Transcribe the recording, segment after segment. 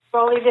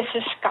Rolly, this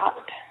is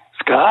Scott.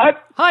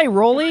 Scott? Hi,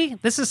 Rolly.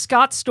 This is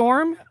Scott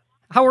Storm.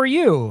 How are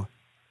you?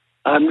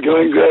 I'm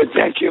doing good,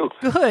 thank you.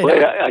 Good.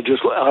 Wait,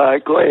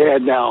 go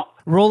ahead now.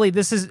 Rolly,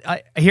 this is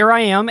here I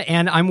am,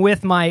 and I'm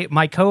with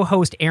my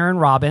co-host Aaron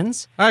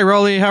Robbins. Hi,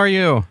 Rolly. How are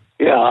you?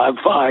 Yeah, I'm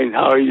fine.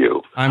 How are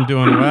you? I'm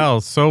doing well.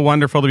 So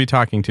wonderful to be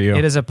talking to you.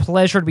 It is a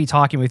pleasure to be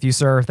talking with you,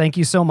 sir. Thank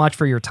you so much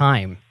for your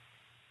time.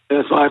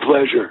 It's my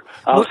pleasure.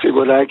 I'll see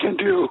what I can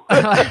do.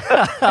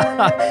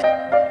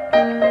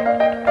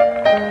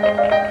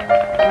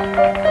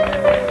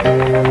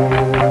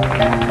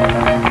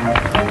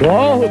 To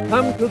all who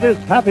come to this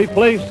happy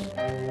place,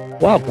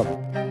 welcome.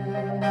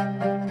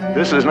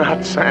 This is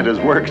not Santa's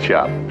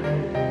workshop.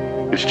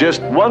 It's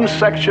just one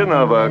section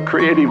of a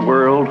creative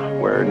world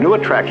where new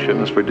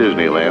attractions for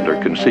Disneyland are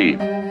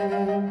conceived.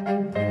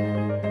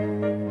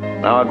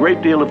 Now, a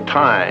great deal of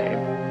time,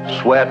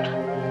 sweat,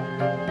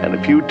 and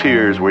a few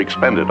tears were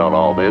expended on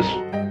all this.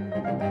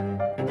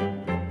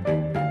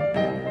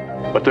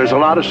 But there's a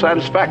lot of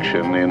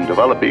satisfaction in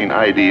developing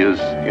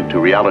ideas into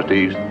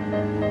realities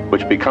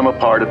which become a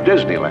part of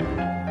Disneyland.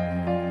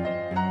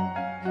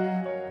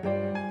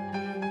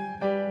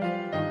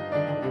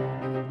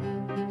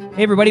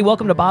 Hey everybody,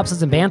 welcome to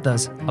Bobsleds and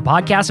Banthas, a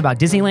podcast about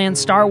Disneyland,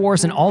 Star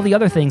Wars, and all the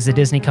other things the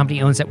Disney company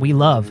owns that we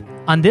love.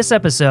 On this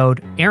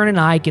episode, Aaron and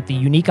I get the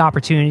unique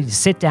opportunity to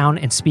sit down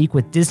and speak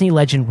with Disney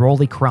legend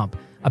Rolly Crump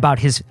about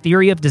his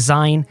theory of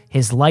design,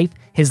 his life,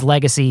 his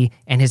legacy,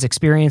 and his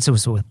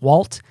experiences with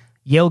Walt,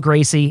 Yale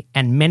Gracie,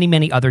 and many,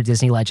 many other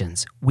Disney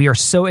legends. We are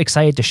so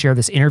excited to share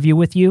this interview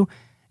with you,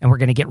 and we're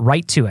going to get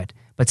right to it.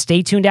 But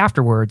stay tuned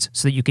afterwards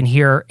so that you can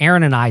hear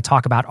Aaron and I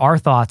talk about our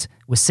thoughts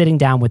with sitting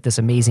down with this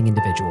amazing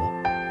individual.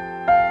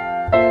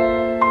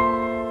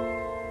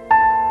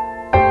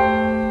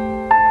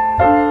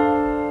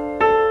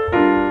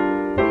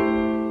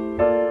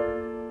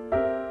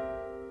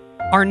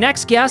 Our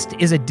next guest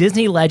is a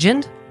Disney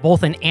legend,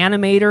 both an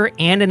animator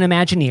and an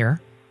Imagineer.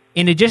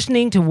 In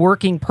addition to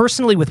working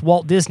personally with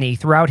Walt Disney,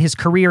 throughout his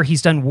career,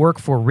 he's done work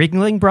for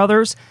Ringling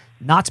Brothers,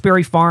 Knott's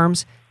Berry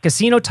Farms,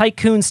 Casino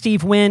Tycoon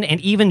Steve Wynn, and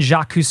even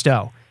Jacques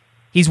Cousteau.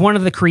 He's one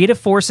of the creative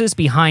forces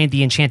behind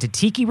the Enchanted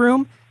Tiki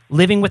Room,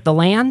 Living with the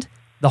Land,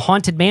 The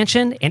Haunted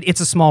Mansion, and It's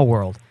a Small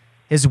World.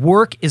 His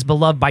work is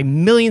beloved by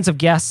millions of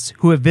guests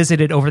who have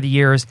visited over the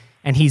years,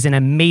 and he's an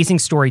amazing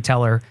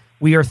storyteller.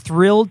 We are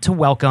thrilled to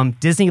welcome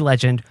Disney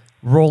legend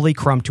Rolly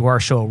Crump to our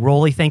show.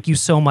 Rolly, thank you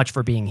so much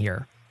for being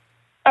here.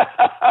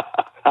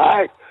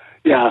 Hi.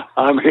 Yeah,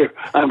 I'm here.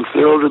 I'm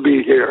thrilled to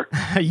be here.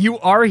 You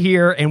are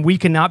here, and we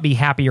could not be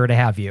happier to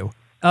have you.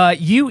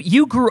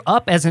 You grew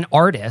up as an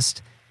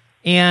artist,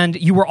 and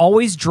you were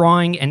always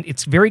drawing, and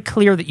it's very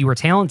clear that you were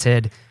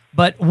talented.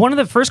 But one of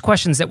the first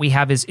questions that we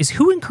have is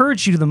who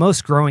encouraged you the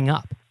most growing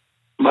up?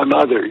 My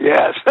mother,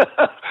 yes.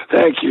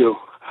 Thank you.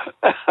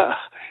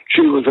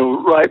 She was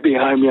right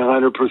behind me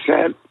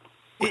 100%.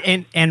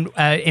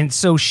 And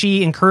so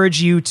she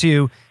encouraged you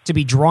to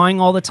be drawing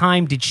all the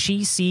time. Did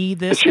she see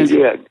this? She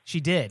did.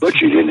 She did. But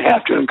she didn't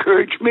have to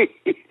encourage me.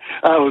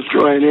 I was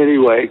drawing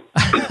anyway.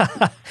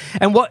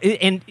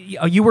 And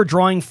you were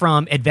drawing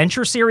from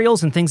adventure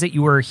serials and things that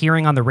you were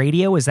hearing on the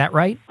radio, is that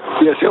right?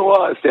 Yes, it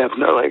was,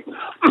 definitely.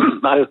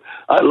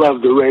 I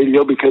love the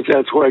radio because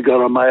that's where I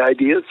got all my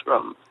ideas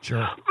from.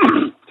 Sure.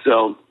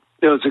 So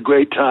it was a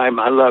great time.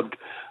 I loved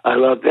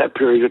that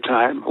period of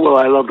time. Well,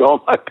 I loved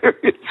all my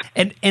periods.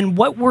 And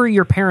what were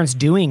your parents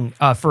doing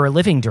for a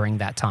living during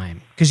that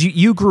time? Because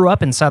you grew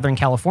up in Southern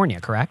California,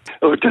 correct?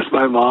 It was just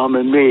my mom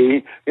and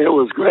me. It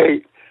was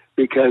great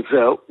because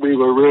we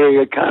were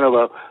really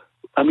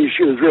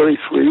she was really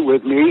sweet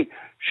with me.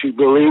 She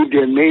believed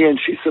in me and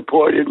she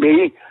supported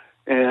me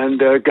and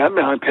got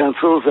me on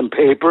pencils and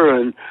paper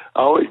and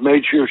always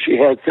made sure she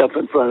had stuff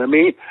in front of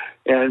me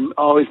and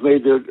always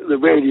made the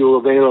radio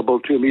available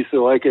to me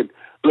so I could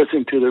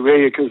listen to the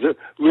radio because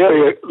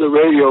the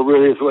radio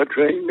really is what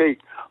trained me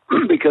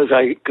because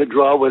I could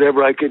draw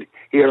whatever I could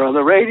hear on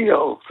the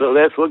radio. So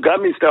that's what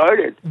got me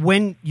started.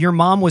 When your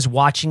mom was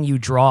watching you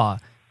draw,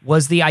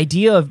 was the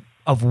idea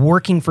of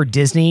working for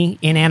Disney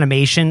in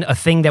animation a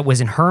thing that was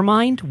in her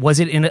mind? Was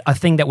it a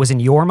thing that was in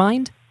your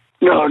mind?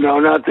 No,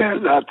 not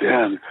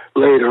then.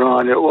 Later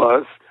on it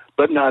was,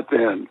 but not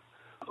then.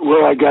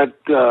 Where I got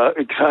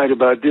excited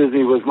about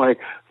Disney was my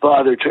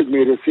father took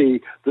me to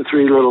see The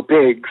Three Little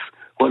Pigs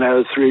when I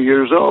was 3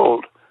 years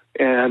old.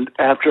 And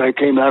after I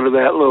came out of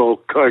that little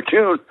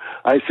cartoon,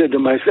 I said to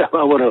myself,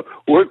 I want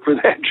to work for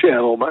that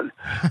gentleman.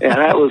 And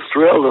I was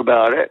thrilled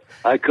about it.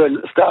 I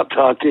couldn't stop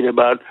talking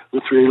about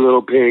The Three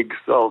Little Pigs.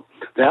 So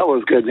that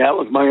was good. That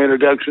was my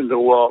introduction to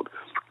Walt.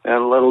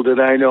 And little did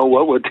I know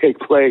what would take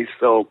place.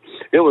 So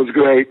it was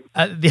great.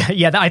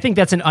 Yeah, I think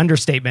that's an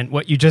understatement,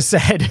 what you just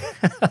said.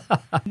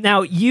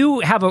 Now,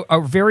 you have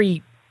a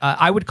very...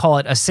 I would call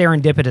it a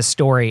serendipitous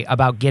story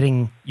about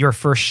getting your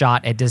first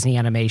shot at Disney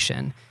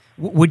Animation.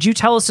 Would you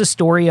tell us a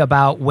story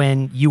about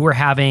when you were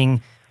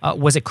having,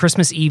 was it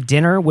Christmas Eve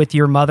dinner with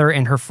your mother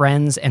and her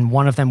friends, and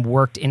one of them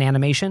worked in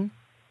animation?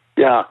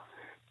 Yeah,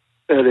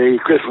 at a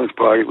Christmas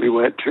party we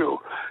went to.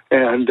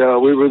 And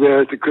we were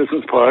there at the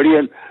Christmas party,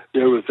 and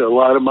there was a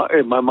lot of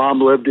my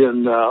mom lived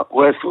in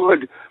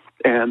Westwood,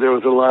 and there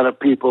was a lot of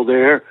people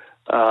there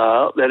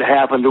that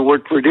happened to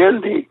work for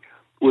Disney,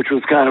 which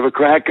was kind of a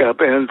crack up.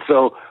 And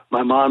so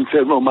my mom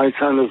said, well, my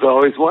son has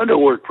always wanted to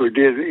work for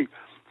Disney.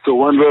 So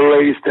one little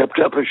lady stepped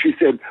up and she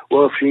said,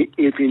 well,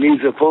 if he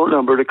needs a phone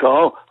number to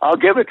call, I'll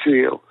give it to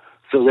you.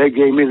 So they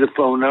gave me the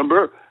phone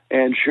number,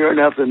 and sure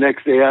enough, the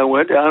next day I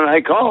went down and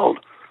I called.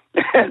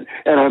 And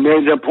I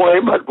made an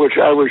appointment, which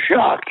I was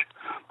shocked.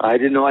 I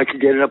didn't know I could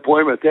get an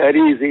appointment that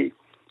easy.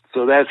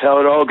 So that's how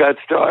it all got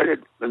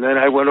started. And then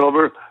I went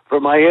over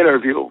for my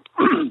interview,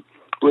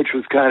 which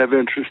was kind of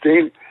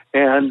interesting.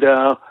 And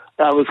I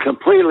was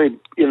completely,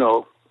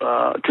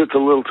 took a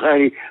little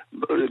tiny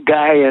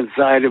guy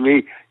inside of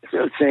me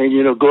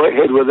saying, go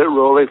ahead with it,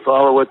 Rolly,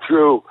 follow it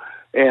through.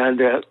 And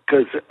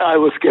because I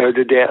was scared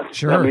to death.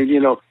 Sure. I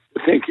mean,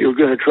 think you're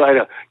going to try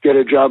to get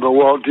a job at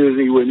Walt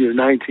Disney when you're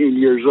 19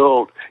 years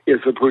old is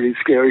a pretty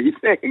scary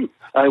thing.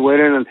 I went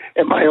in,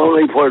 and my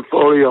only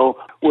portfolio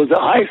was a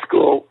high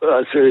school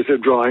series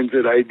of drawings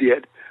that I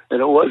did. And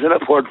it wasn't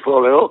a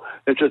portfolio,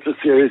 it's just a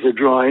series of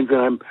drawings.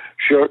 And I'm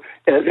sure,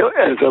 as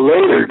a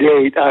later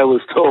date, I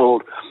was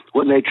told,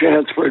 when they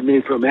transferred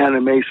me from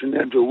animation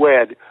into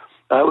WED,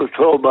 I was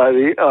told by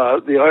the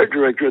art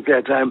director at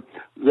that time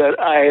that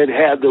I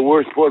had the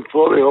worst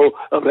portfolio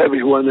of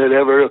everyone that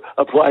ever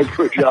applied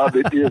for a job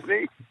at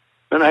Disney.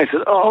 And I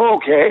said, oh,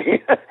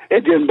 okay.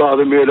 It didn't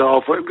bother me at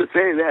all for him to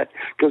say that,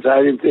 because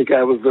I didn't think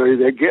I was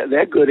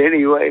that good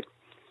anyway.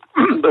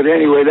 But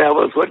anyway, that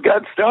was what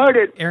got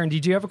started. Aaron,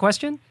 did you have a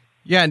question?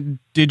 Yeah.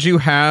 Did you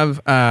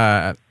have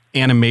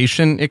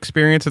animation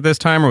experience at this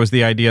time, or was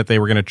the idea that they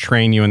were going to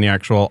train you in the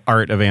actual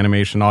art of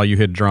animation? All you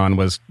had drawn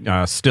was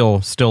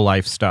still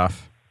life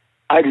stuff.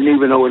 I didn't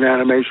even know what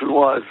animation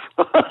was.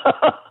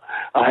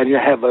 I didn't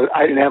have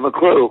a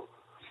clue.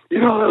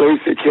 At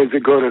least the kids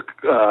that go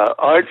to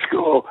art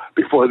school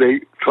before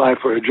they try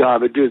for a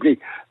job at Disney,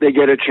 they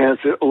get a chance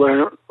to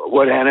learn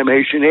what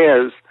animation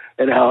is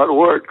and how it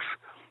works.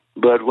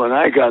 But when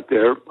I got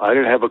there, I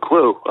didn't have a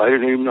clue. I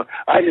didn't know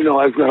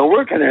I was going to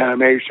work in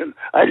animation.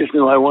 I just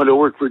knew I wanted to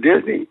work for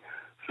Disney.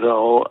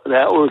 So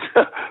that was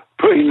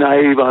pretty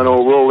naive on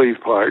old Rolly's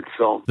part.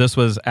 So this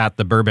was at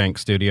the Burbank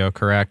studio,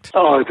 correct?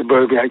 Oh, at the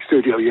Burbank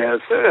studio,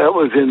 yes. It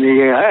was in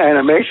the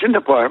animation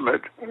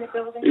department. In the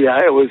building? Yeah,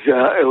 it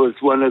was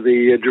one of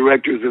the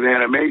directors of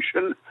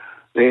animation.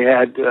 They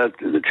had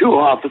the two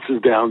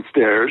offices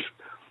downstairs.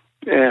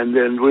 And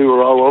then we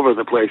were all over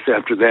the place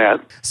after that.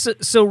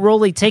 So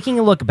Rolly, taking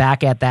a look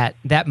back at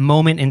that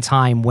moment in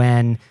time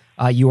when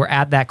you were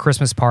at that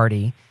Christmas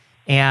party,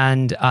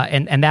 and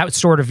that was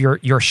sort of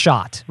your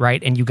shot,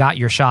 right? And you got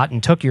your shot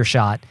and took your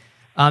shot.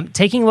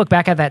 Taking a look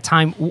back at that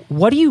time,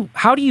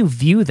 how do you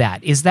view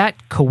that? Is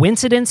that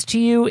coincidence to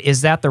you?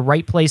 Is that the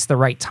right place, the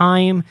right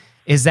time?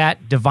 Is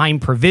that divine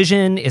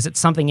provision? Is it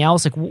something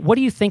else? Like, what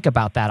do you think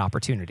about that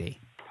opportunity?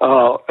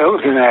 Oh, it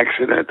was an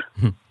accident.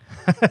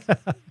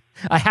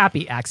 A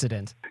happy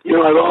accident.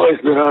 I've always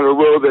been on a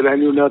road that I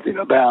knew nothing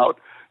about,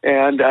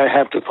 and I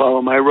have to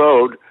follow my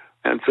road.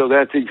 And so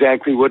that's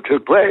exactly what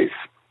took place.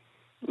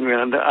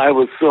 And I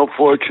was so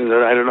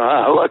fortunate. I don't know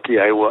how lucky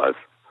I was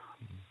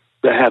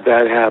to have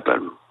that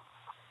happen.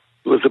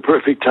 It was a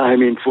perfect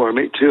timing for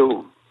me,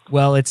 too.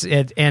 Well,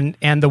 and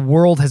the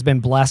world has been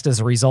blessed as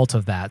a result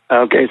of that.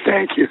 Okay,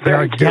 thank you. There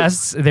are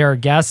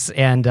guests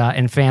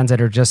and fans that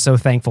are just so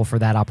thankful for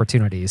that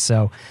opportunity.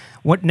 So,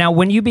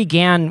 when you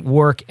began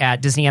work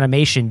at Disney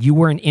Animation, you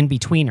were an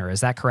in-betweener.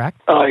 Is that correct?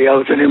 Oh, yeah, I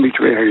was an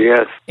in-betweener,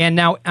 yes. And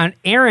now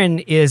Aaron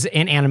is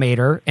an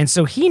animator, and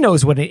so he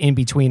knows what an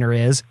in-betweener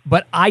is,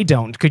 but I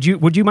don't.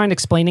 Would you mind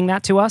explaining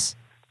that to us?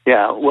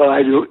 Yeah, well,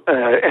 I do.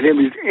 An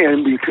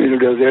in-betweener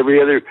does every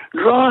other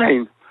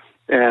drawing,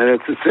 and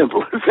it's as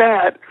simple as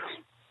that.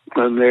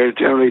 And there's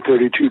generally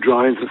 32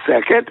 drawings a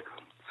second,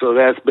 so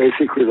that's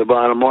basically the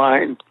bottom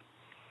line.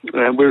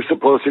 And we're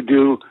supposed to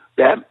do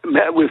that.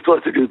 We're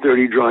supposed to do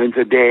 30 drawings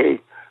a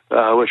day,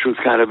 which was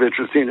kind of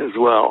interesting as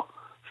well.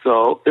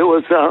 So it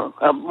was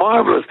a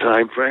marvelous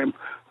time frame.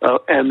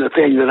 And the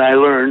thing that I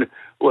learned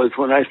was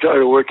when I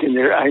started working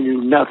there, I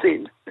knew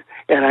nothing.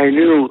 And I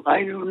knew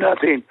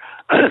nothing.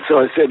 So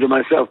I said to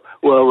myself,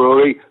 well,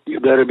 Rolly, you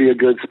better be a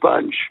good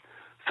sponge.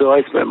 So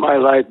I spent my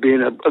life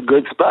being a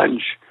good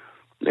sponge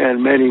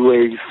in many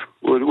ways,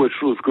 which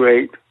was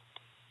great.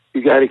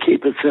 You got to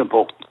keep it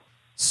simple.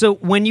 So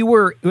when you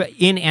were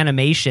in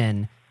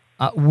animation,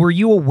 were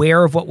you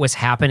aware of what was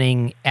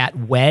happening at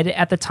WED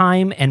at the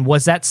time? And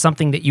was that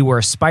something that you were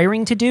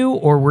aspiring to do,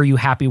 or were you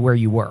happy where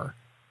you were?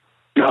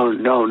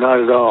 No, not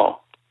at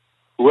all.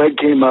 WED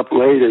came up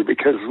later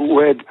because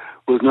WED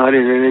was not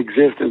in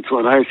existence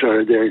when I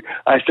started there.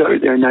 I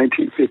started there in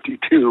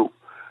 1952.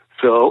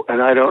 So,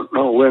 and I don't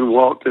know when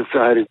Walt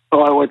decided.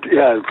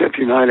 In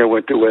 59 I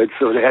went to WED,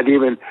 so it hadn't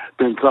even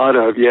been thought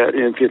of yet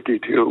in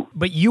 52.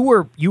 But you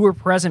were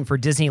present for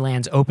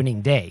Disneyland's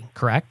opening day,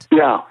 correct?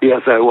 Yeah,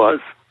 yes, I was.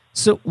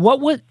 So what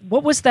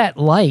was that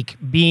like,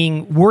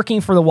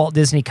 working for the Walt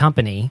Disney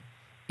Company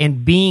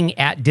and being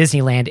at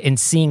Disneyland and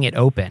seeing it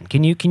open.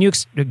 Can you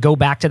go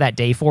back to that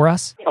day for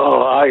us?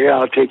 Oh, yeah,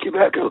 I'll take you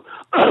back a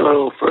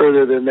little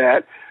further than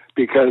that,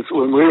 because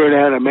when we were in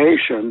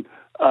animation,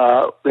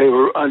 they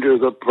were under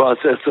the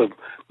process of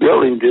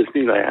building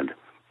Disneyland.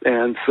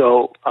 And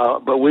so,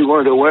 but we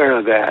weren't aware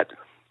of that.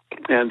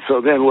 And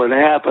so then what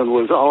happened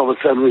was all of a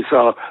sudden we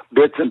saw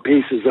bits and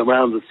pieces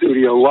around the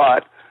studio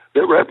lot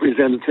that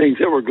represented things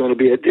that were going to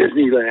be at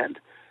Disneyland.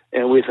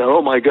 And we thought,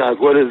 oh my God,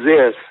 what is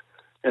this?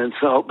 And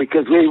so,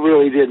 because we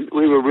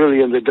were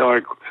really in the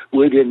dark.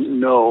 We didn't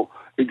know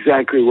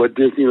exactly what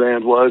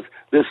Disneyland was.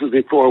 This was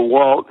before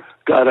Walt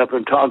got up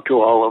and talked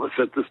to all of us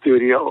at the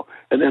studio.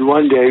 And then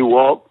one day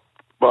Walt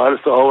brought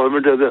us all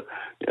over to the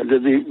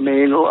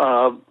main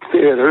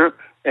theater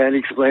and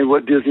explained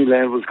what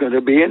Disneyland was going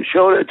to be and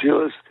showed it to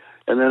us.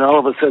 And then all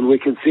of a sudden we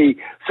could see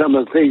some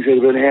of the things that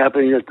had been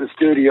happening at the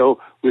studio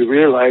we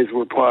realized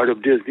were part of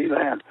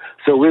Disneyland.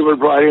 So we were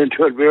brought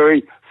into it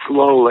very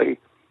slowly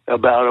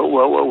about it,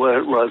 what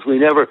it was. We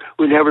never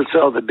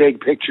saw the big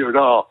picture at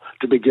all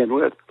to begin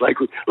with, like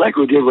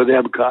we did with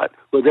Epcot.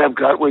 With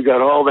Epcot, we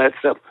got all that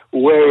stuff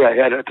way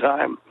ahead of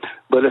time.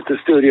 But at the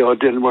studio, it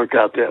didn't work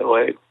out that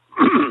way.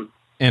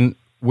 And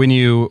when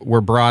you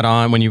were brought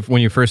on, when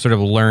you first sort of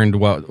learned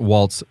what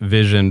Walt's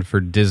vision for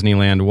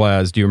Disneyland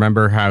was, do you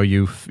remember how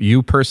you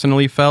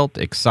personally felt?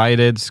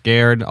 Excited,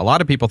 scared? A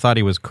lot of people thought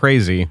he was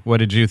crazy. What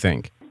did you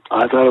think?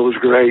 I thought it was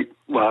great.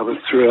 Well, I was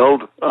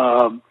thrilled.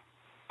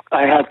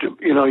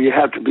 You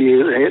have to be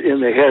in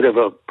the head of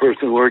a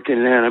person working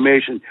in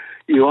animation.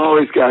 You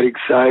always got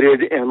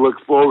excited and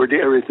looked forward to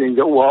everything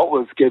that Walt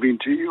was giving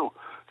to you.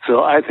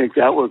 So I think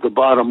that was the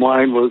bottom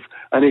line, was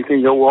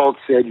anything that Walt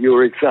said you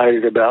were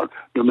excited about,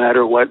 no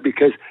matter what,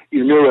 because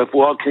you knew if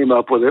Walt came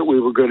up with it, we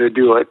were going to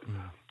do it.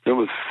 It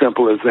was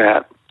simple as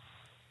that.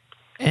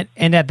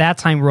 And at that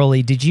time,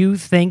 Rolly, did you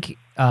think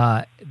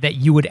that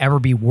you would ever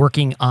be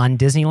working on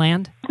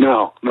Disneyland?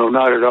 No,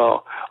 not at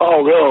all.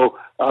 Although,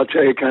 I'll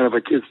tell you kind of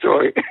a kid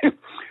story.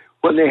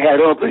 When they had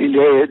opening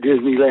day at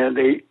Disneyland,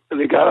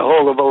 they got a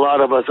hold of a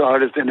lot of us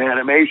artists in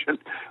animation.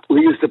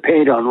 We used to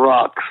paint on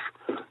rocks,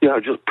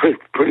 just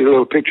pretty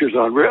little pictures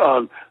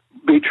on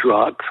beach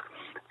rocks.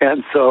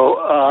 And so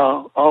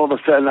all of a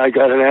sudden I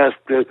got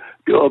asked to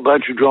do a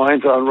bunch of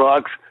drawings on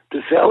rocks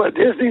to sell at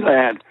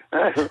Disneyland.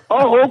 And I said,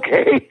 oh,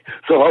 okay.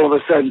 So all of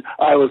a sudden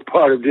I was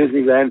part of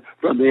Disneyland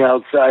from the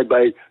outside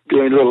by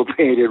doing little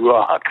painted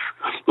rocks,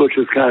 which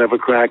was kind of a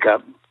crack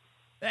up.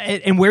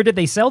 And where did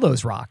they sell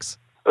those rocks?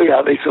 Oh,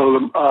 yeah, they sold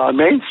them on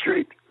Main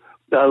Street.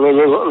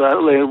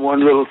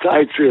 One little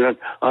side street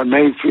on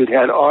Main Street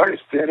had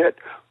artists in it,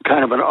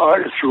 kind of an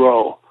artist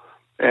row.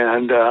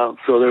 And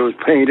so there was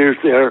painters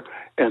there,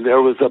 and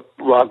there was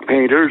rock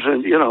painters,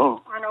 and,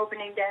 On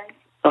opening day?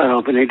 On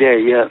opening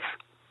day, yes.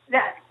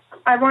 That,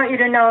 I want you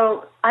to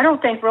know, I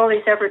don't think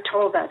Rolly's ever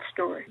told that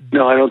story.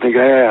 No, I don't think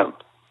I have.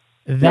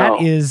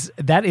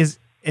 That is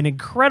an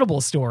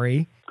incredible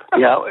story.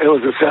 Yeah, it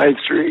was a side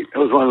street. It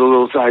was one of the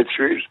little side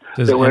streets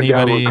that went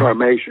down where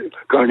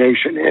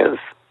Carnation is.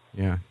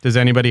 Yeah. Does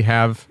anybody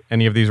have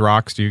any of these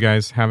rocks? Do you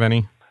guys have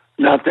any?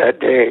 Not that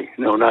day.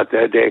 No, not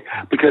that day.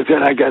 Because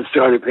then I got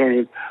started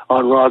painting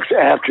on rocks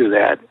after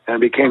that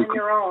and became on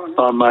your own.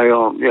 On my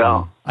own,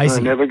 yeah. I see.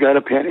 I never got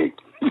a penny.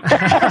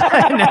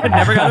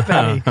 Never got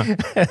a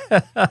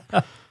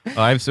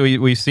penny.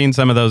 We've seen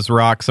some of those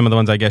rocks, some of the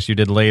ones I guess you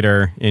did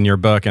later in your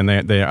book, and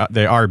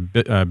they are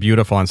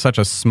beautiful on such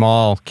a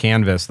small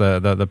canvas.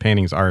 The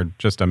paintings are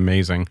just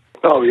amazing.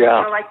 Oh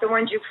yeah, like the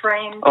ones you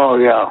framed. Oh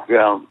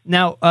yeah.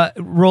 Now,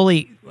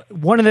 Rolly,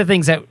 one of the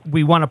things that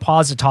we want to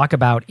pause to talk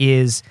about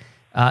is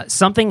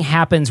something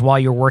happens while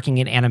you're working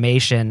in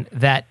animation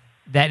that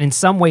in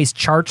some ways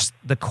charts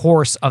the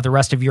course of the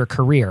rest of your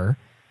career.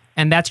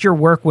 And that's your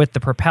work with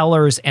the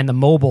propellers and the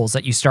mobiles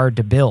that you started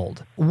to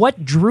build.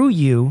 What drew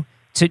you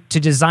to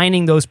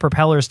designing those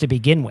propellers to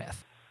begin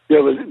with?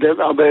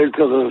 I'll better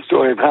tell the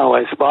story of how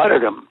I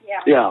spotted them.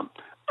 Yeah.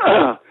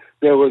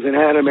 There was an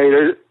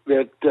animator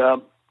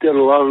that did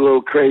a lot of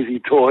little crazy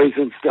toys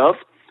and stuff.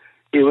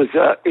 He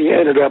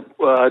ended up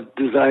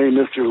designing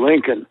Mr.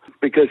 Lincoln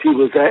because he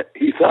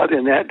thought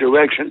in that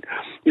direction.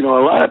 A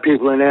lot of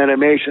people in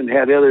animation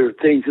had other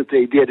things that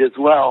they did as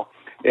well.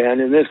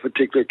 And in this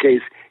particular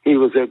case, he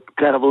was a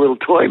kind of a little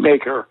toy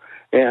maker.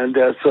 And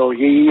so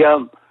he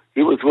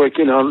was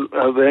working on,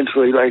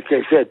 eventually, like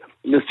I said,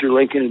 Mr.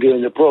 Lincoln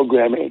doing the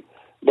programming.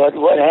 But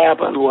what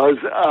happened was,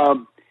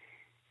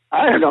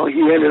 I don't know, he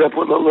ended up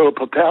with a little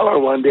propeller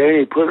one day.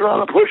 He put it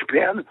on a push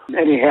pin,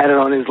 and he had it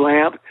on his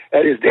lamp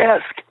at his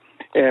desk.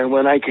 And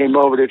when I came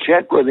over to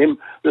check with him,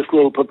 this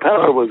little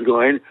propeller was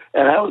going,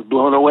 and I was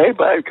blown away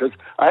by it because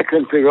I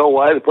couldn't figure out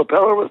why the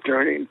propeller was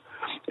turning.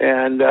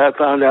 And I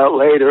found out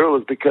later it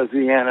was because of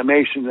the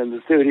animation in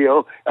the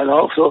studio and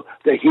also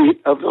the heat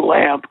of the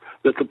lamp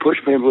that the push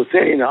pin was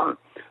sitting on.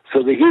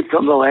 So the heat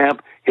from the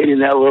lamp hitting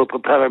that little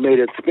propeller made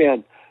it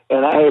spin.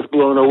 And I was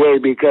blown away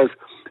because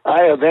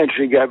I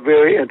eventually got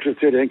very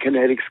interested in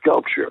kinetic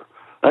sculpture.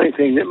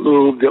 Anything that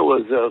moved that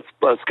was a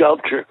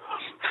sculpture.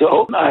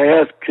 So I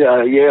asked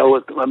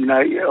Yale,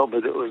 not Yale,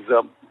 but it was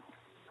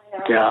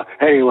Yeah.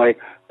 Anyway,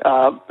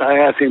 I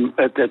asked him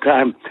at the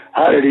time,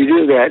 how did he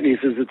do that? And he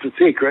says, it's a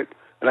secret.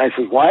 And I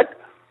said, what?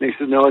 And he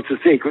said, no, it's a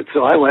secret.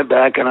 So I went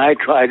back and I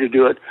tried to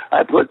do it.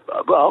 I put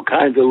all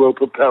kinds of little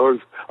propellers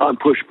on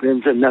push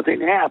pins and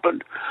nothing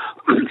happened.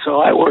 So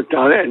I worked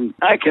on it, and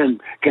I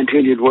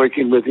continued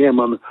working with him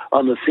on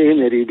the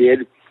scene that he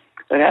did.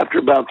 And after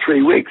about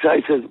 3 weeks,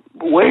 I said,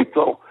 wait,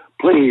 though,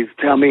 please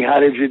tell me, how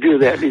did you do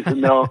that? And he said,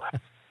 no, I'll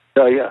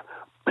tell you.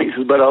 He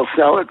said, but I'll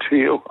sell it to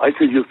you. I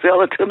said, you'll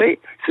sell it to me?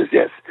 He says,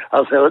 yes,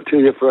 I'll sell it to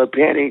you for a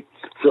penny.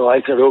 So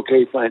I said,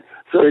 okay, fine.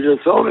 So he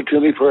just sold it to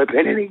me for a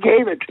penny, and he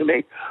gave it to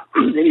me.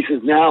 And he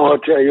says, now I'll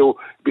tell you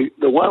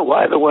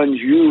why the ones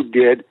you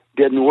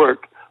didn't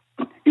work.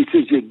 He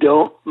says, you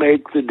don't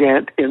make the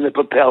dent in the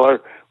propeller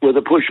with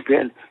a push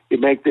pin. You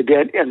make the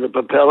dent in the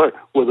propeller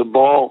with a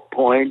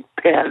ballpoint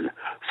pen.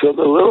 So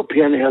the little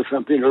pin has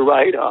something to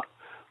write on.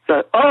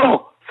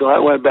 So I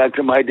went back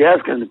to my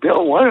desk and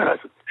Bill won it. I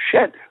said,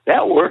 shit,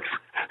 that works.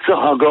 So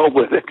I'll go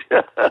with it.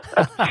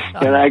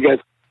 And I got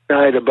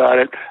excited about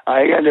it.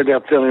 I ended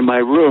up filling my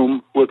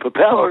room with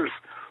propellers,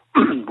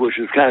 which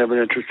is kind of an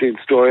interesting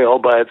story all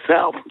by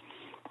itself.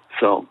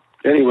 So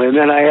anyway, and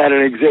then I had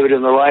an exhibit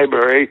in the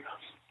library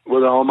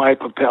with all my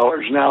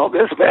propellers. Now,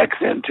 this backs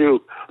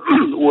into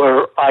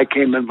where I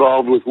came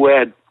involved with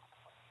WED,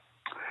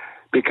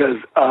 because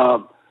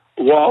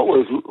Walt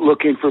was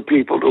looking for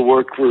people to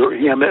work for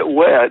him at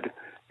WED,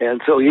 and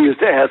so he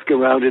used to ask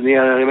around in the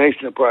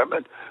animation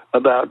department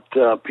about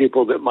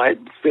people that might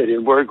fit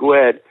in work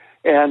WED.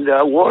 And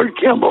Ward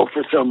Kimball,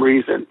 for some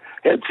reason,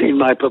 had seen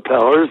my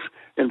propellers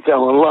and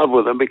fell in love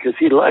with them because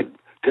he liked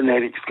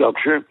kinetic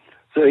sculpture.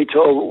 So he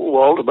told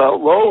Walt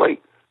about Rolly.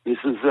 He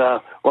says,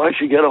 why don't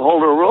you get a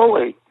hold of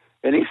Rolly?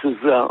 And he says,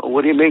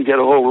 what do you mean get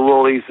a hold of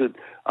Rolly? He said,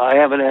 I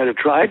haven't had a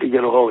try to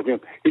get a hold of him.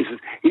 He says,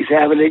 he's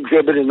having an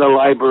exhibit in the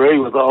library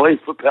with all these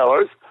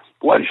propellers.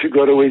 Why don't you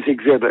go to his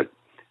exhibit?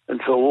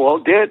 And so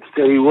Walt did.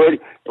 So he would.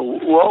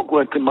 Walt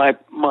went to my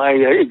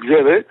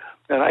exhibit,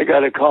 and I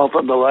got a call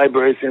from the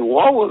library saying,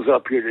 Walt was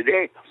up here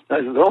today. I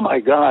said, oh, my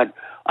God.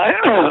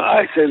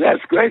 I said,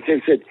 that's great.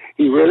 They said,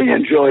 he really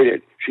enjoyed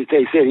it.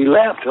 They said he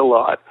laughed a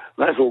lot.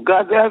 And I said, well,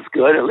 God, that's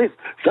good. At least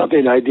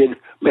something I did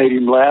made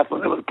him laugh,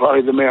 and it was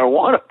probably the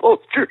marijuana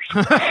posters.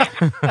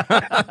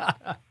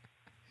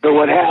 So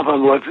what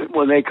happened was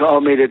when they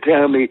called me to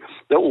tell me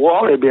that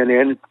Walt had been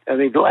in, and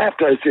he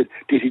laughed, I said,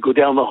 did he go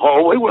down the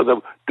hallway where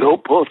the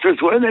dope posters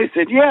were? And they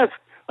said, yes.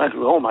 I said,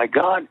 oh, my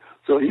God.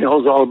 So he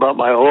knows all about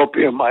my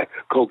opium, my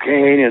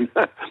cocaine, and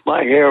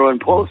my heroin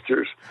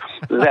posters.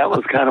 So that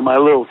was kind of my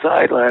little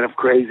sideline of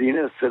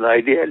craziness that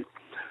I did.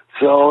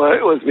 So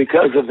it was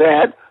because of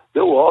that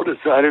Walt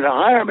decided to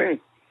hire me.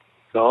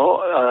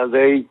 So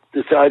they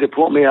decided to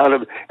pull me out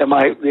of, and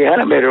the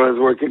animator I was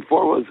working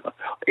for was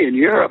in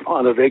Europe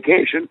on a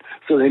vacation,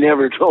 so they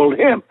never told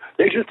him.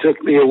 They just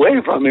took me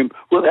away from him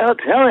without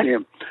telling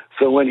him.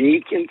 So when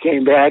he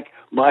came back,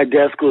 my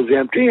desk was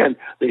empty, and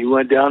he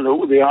went down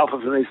to the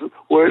office, and they said,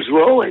 where's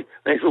Rolly?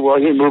 They said, well,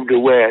 he moved to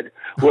WED.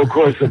 Well, of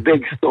course, the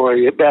big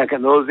story back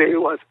in those days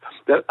was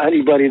that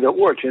anybody that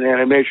worked in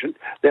animation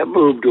that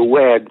moved to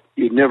WED,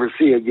 you'd never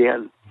see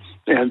again.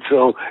 And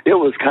so it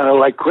was kind of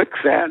like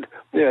quicksand.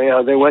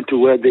 They went to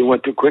WED, they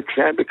went to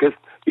quicksand because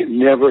you'd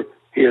never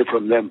hear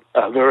from them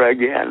ever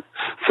again.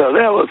 So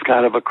that was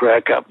kind of a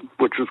crack up,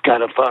 which was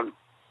kind of fun.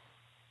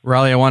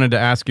 Rolly, I wanted to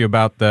ask you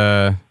about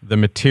the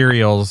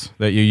materials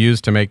that you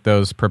used to make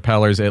those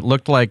propellers. It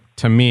looked like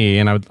to me,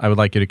 and I would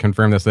like you to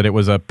confirm this, that it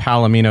was a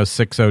Palomino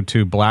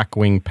 602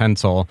 Blackwing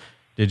pencil.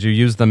 Did you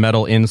use the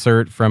metal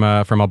insert from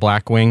a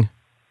Blackwing?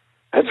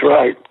 That's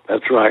right.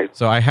 That's right.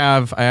 So I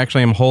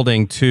actually am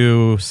holding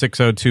two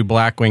 602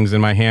 Blackwings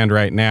in my hand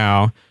right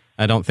now.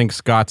 I don't think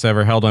Scott's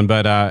ever held one,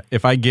 but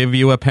if I give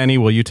you a penny,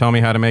 will you tell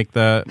me how to make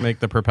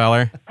the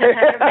propeller?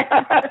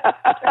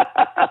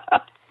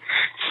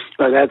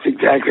 Well, that's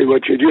exactly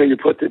what you do. You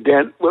put the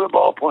dent with a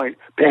ballpoint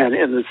pen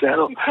in the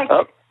center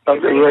of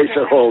the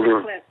eraser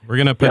holder. We're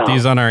going to put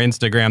these on our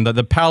Instagram.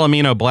 The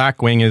Palomino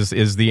Blackwing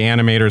is the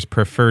animator's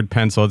preferred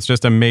pencil. It's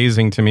just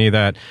amazing to me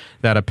that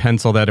a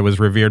pencil that it was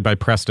revered by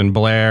Preston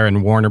Blair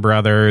and Warner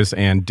Brothers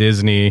and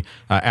Disney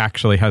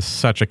actually has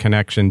such a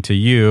connection to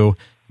you,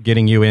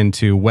 getting you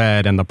into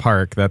WED and the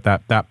park,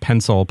 that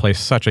pencil plays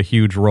such a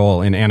huge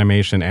role in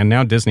animation and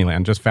now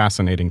Disneyland. Just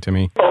fascinating to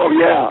me. Oh,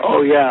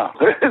 yeah.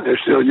 They're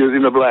still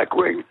using the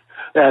Blackwing.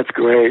 That's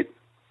great.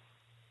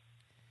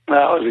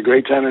 That was a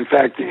great time. In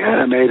fact, the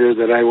animator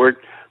that I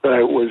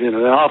was in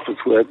an office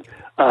with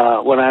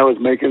when I was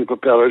making the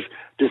propellers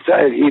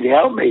decided he'd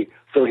help me.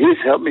 So he's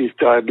helped me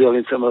start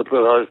building some of the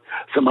propellers.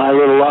 So my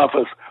little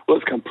office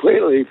was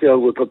completely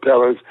filled with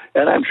propellers.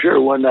 And I'm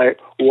sure one night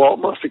Walt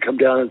must have come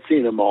down and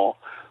seen them all.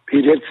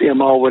 He did see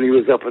them all when he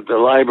was up at the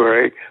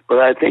library, but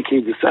I think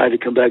he decided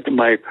to come back to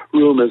my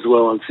room as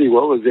well and see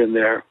what was in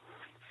there.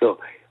 So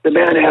the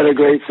man had a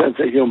great sense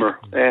of humor,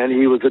 and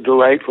he was a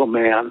delightful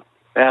man,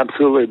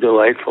 absolutely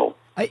delightful.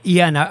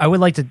 And I would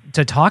like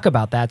to talk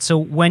about that. So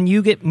when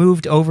you get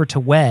moved over to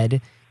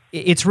WED,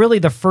 it's really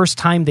the first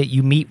time that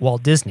you meet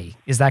Walt Disney.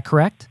 Is that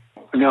correct?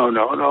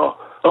 No.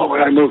 Oh,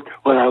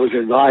 when I was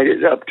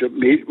invited up to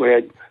meet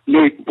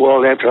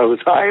Walt after I was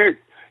hired.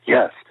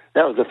 Yes,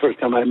 that was the first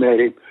time I met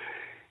him.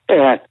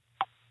 And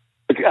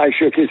I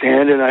shook his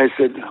hand and I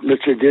said,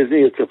 Mr.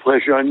 Disney, it's a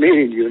pleasure on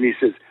meeting you. And he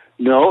says,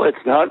 no,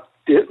 it's not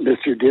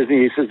Mr.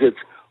 Disney. He says, it's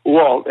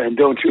Walt, and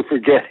don't you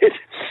forget it.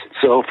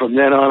 So from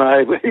then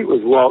on, he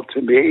was Walt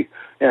to me.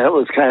 And it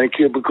was kind of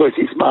cute because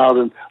he smiled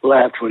and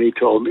laughed when he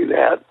told me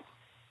that.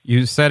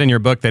 You said in your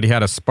book that he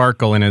had a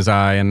sparkle in his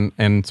eye,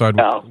 and so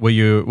will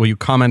you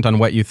comment on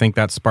what you think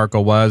that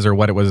sparkle was, or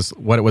what it was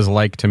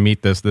like to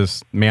meet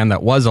this man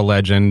that was a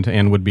legend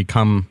and would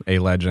become a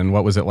legend?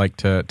 What was it like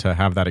to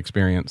have that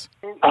experience?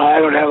 I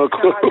don't have a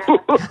clue.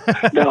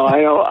 No,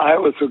 I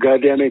was so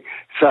goddamn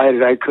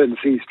excited I couldn't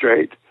see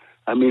straight.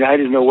 I mean, I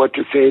didn't know what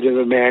to say to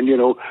the man.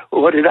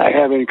 What did I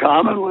have in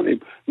common with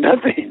him?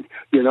 Nothing.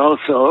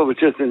 So it was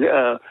just,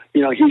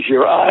 he's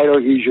your idol,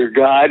 he's your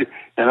God,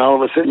 and all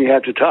of a sudden you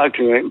have to talk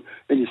to him,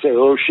 and you say,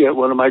 oh shit,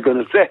 what am I going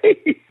to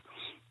say?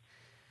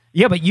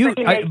 Yeah, but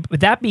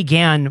that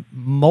began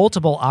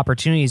multiple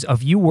opportunities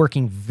of you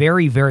working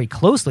very, very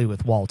closely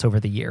with Walt over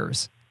the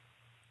years.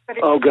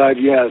 Oh God,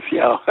 yes,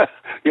 yeah.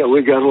 Yeah,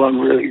 we got along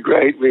really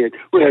great. We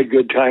had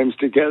good times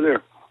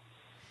together.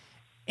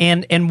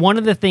 And one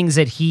of the things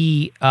that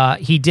he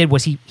did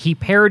was he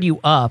paired you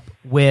up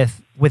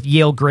with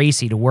Yale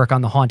Gracie to work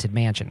on the Haunted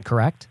Mansion,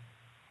 correct?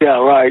 Yeah,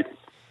 right.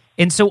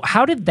 And so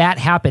how did that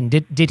happen?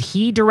 Did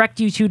he direct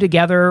you two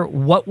together?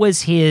 What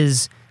was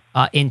his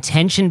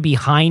intention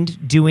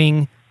behind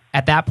doing,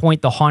 at that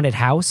point, the haunted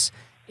house?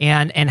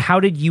 And how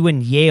did you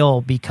and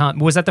Yale become...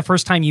 Was that the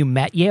first time you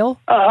met Yale?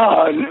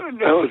 No,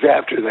 it was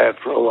after that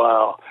for a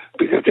while,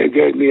 because they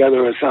gave me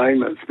other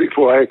assignments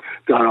before I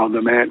got on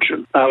the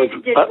mansion.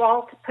 Did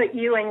Walt put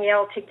you and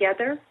Yale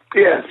together?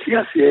 Yes,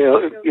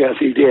 Yale. Yes,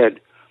 he did.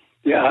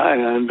 Yeah,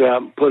 and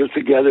put us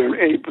together.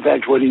 In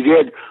fact, what he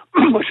did,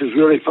 which is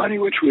really funny,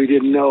 which we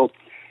didn't know,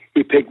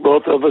 he picked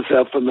both of us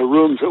up from the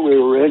rooms that we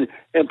were in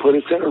and put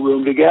us in a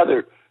room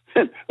together.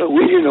 And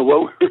we didn't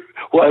know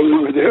why we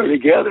were there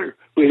together.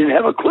 We didn't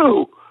have a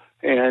clue.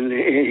 And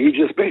he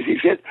just basically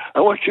said,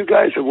 I want you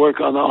guys to work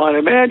on the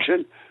Haunted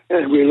Mansion.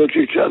 And we looked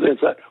at each other and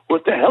thought,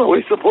 what the hell are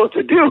we supposed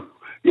to do?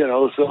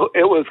 So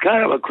it was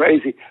kind of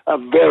a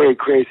very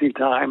crazy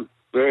time,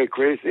 very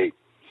crazy.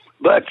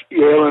 But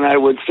Yale and I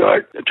would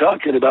start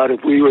talking about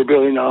if we were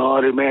building a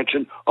Haunted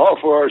Mansion all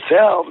for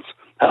ourselves,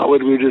 how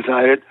would we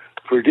design it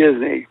for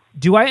Disney?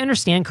 Do I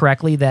understand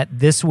correctly that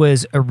this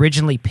was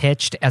originally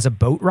pitched as a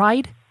boat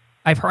ride?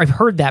 I've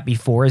heard that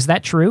before. Is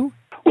that true?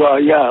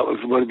 Well, yeah, it was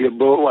going to be a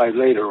boat ride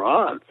later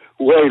on,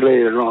 way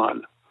later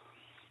on.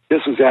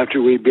 This was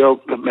after we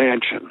built the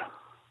mansion.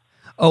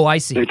 Oh, I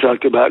see. They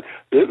talked about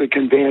the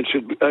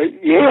convention.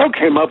 Yale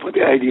came up with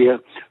the idea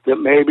that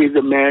maybe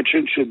the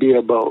mansion should be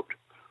a boat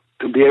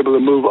to be able to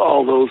move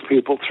all those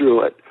people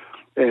through it.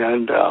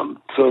 And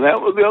so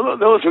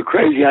those were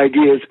crazy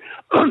ideas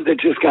that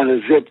just kind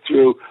of zipped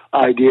through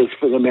ideas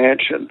for the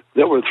mansion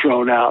that were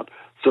thrown out.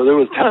 So there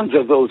was tons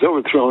of those that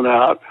were thrown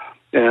out.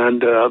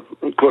 And, of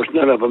course,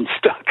 none of them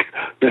stuck.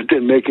 That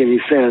didn't make any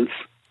sense.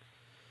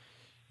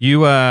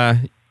 You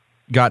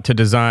got to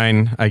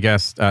design, I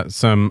guess,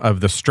 some of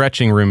the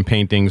stretching room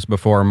paintings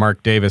before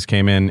Mark Davis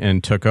came in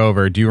and took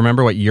over. Do you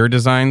remember what your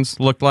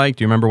designs looked like?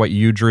 Do you remember what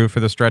you drew for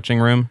the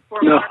stretching room?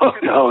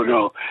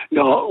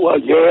 No. Well,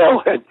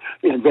 Yale had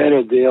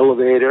invented the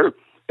elevator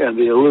and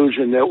the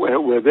illusion that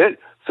went with it.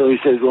 So he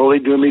says, Rolly,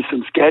 do me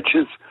some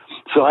sketches.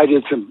 So I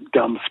did some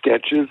dumb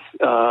sketches.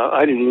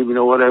 I didn't even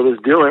know what I was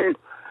doing.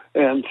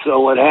 And so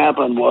what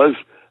happened was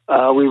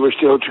we were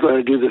still going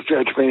to do the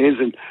stretch paintings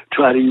and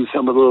try to use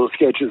some of the little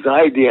sketches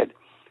I did.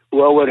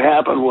 Well, what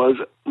happened was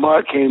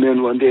Mark came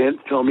in one day and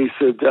told me, he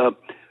said,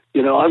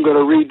 I'm going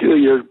to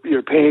redo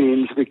your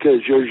paintings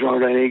because yours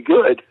aren't any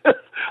good.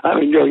 I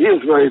mean, he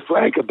was very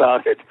frank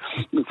about it.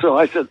 And so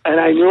I said, and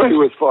I knew he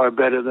was far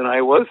better than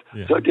I was,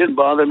 so it didn't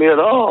bother me at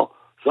all.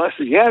 So I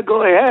said, yeah,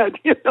 go ahead,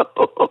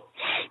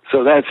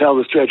 So that's how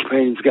the stretch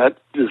paintings got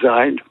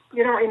designed.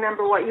 You don't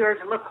remember what yours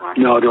looked like?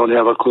 No, don't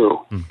have a clue.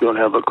 Don't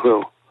have a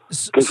clue.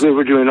 Because we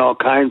were doing all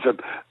kinds of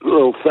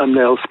little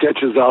thumbnail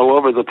sketches all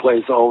over the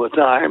place all the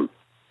time.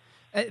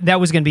 That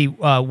was going to be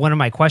one of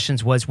my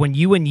questions was, when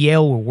you and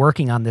Yale were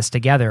working on this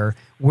together,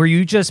 were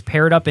you just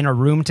paired up in a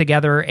room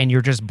together and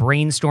you're just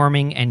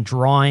brainstorming and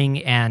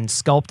drawing and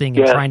sculpting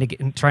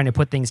and trying to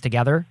put things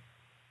together?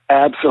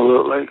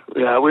 Absolutely.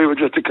 Yeah, we were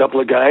just a couple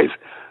of guys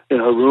in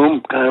a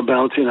room kind of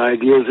bouncing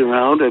ideas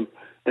around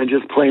and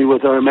just playing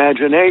with our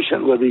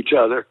imagination with each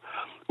other,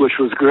 which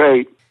was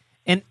great.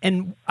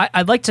 And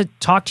I'd like to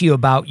talk to you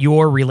about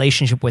your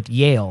relationship with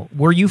Yale.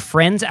 Were you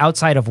friends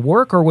outside of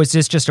work, or was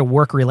this just a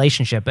work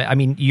relationship? I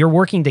mean, you're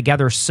working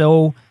together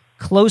so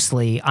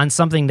closely on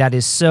something that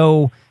is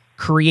so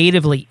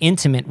creatively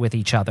intimate with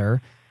each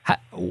other.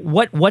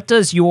 What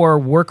does your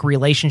work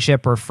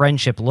relationship or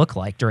friendship look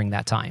like during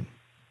that time?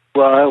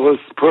 Well, it was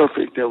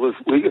perfect.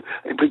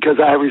 Because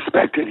I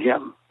respected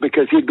him,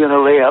 because he'd been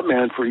a layout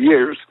man for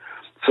years.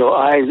 So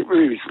I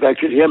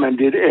respected him and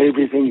did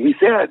everything he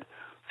said.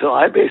 So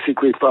I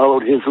basically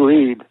followed his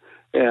lead,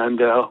 and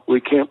we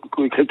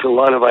kicked a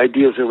lot of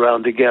ideas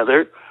around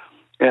together,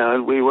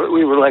 and we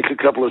were like a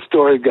couple of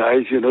story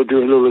guys,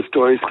 doing little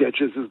story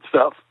sketches and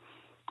stuff,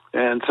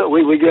 and so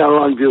we got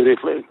along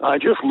beautifully. I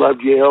just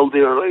loved Yale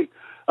dearly.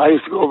 I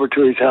used to go over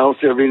to his house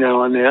every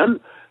now and then,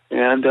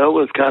 and it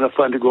was kind of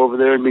fun to go over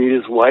there and meet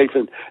his wife,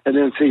 and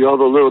then see all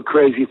the little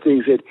crazy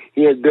things that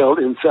he had built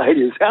inside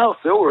his house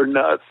that were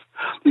nuts.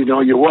 You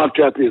walked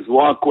up his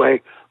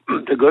walkway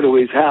to go to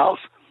his house,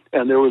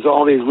 and there was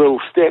all these little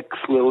sticks,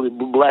 little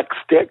black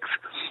sticks,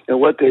 and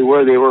what they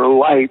were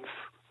lights,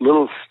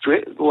 little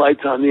straight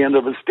lights on the end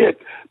of a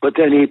stick. But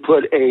then he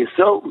put a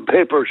salt and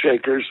pepper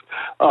shakers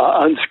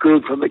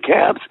unscrewed from the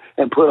caps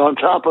and put on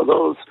top of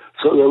those,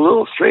 so the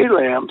little street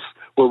lamps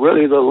were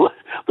really the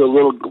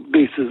little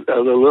pieces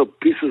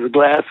of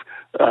glass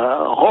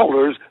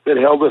holders that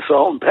held the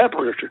salt and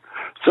pepper.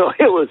 So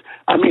it was,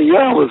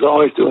 Yale was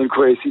always doing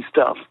crazy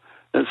stuff.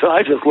 And so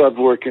I just loved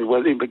working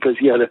with him because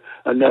he had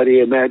a nutty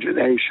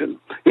imagination.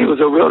 He was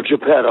a real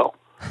Geppetto.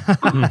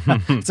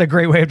 It's a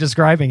great way of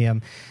describing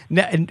him.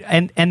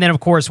 And then,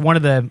 of course, one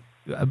of the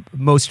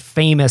most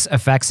famous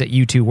effects that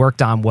you two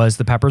worked on was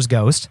the Pepper's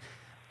Ghost,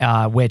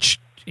 which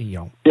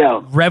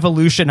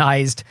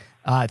revolutionized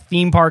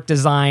theme park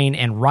design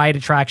and ride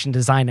attraction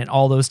design and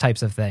all those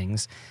types of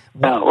things.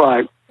 Yeah,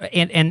 right.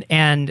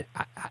 And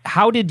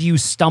how did you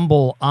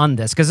stumble on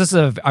this? Because this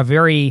is a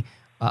very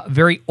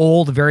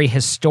old, very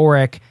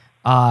historic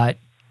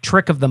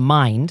trick of the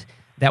mind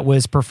that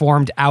was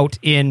performed out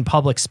in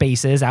public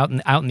spaces, out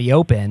in the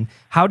open.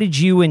 How did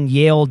you and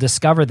Yale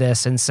discover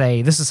this and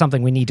say, this is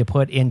something we need to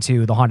put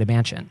into the Haunted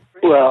Mansion?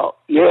 Well,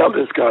 Yale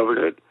discovered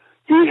it.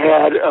 He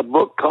had a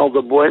book called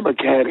The Boy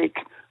Mechanic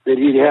that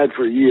he'd had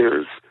for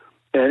years.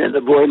 And in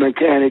The Boy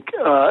Mechanic,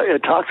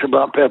 it talks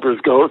about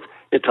Pepper's Ghost.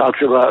 It talks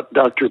about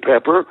Dr.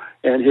 Pepper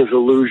and his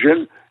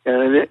illusion.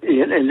 And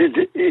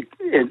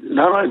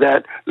not only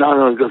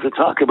does it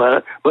talk about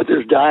it, but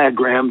there's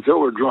diagrams that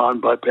were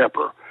drawn by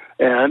Pepper.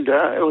 And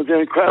it was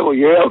incredible.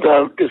 Yale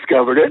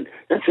discovered it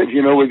and said,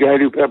 we got to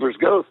do Pepper's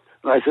Ghost.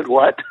 And I said,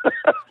 what?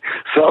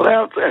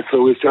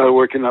 So we started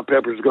working on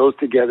Pepper's Ghost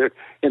together.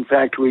 In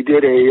fact, we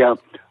did a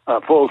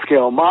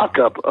full-scale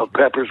mock-up of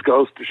Pepper's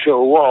Ghost to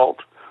show Walt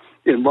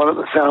in one of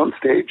the sound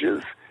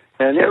stages.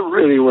 And it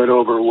really went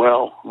over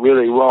well.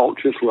 Really, Walt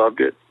just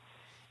loved it.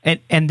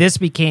 And this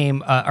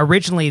became,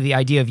 originally the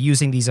idea of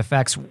using these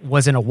effects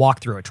was in a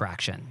walkthrough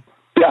attraction.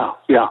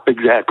 Yeah,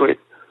 exactly.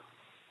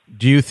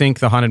 Do you think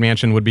the Haunted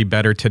Mansion would be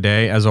better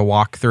today as a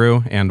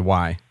walkthrough, and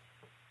why?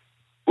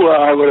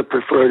 Well, I would have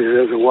preferred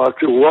it as a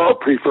walkthrough.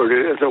 Walt preferred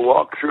it as a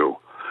walkthrough.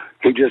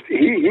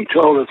 He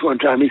told us one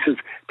time, he says,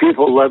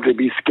 people love to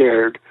be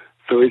scared.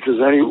 So he says,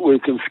 we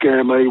can scare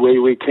them any way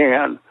we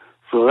can.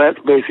 So that's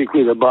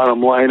basically the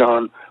bottom line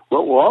on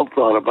what Walt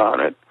thought about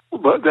it.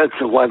 But that's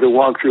why the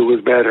walkthrough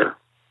was better,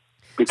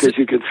 because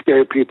you could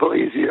scare people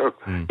easier.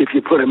 If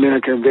you put them in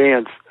a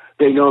conveyance,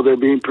 they know they're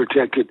being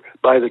protected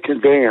by the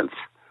conveyance.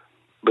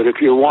 But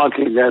if you're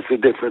walking, that's a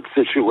different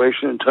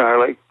situation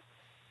entirely.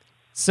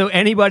 So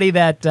anybody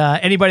that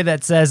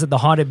says that the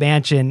Haunted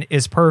Mansion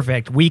is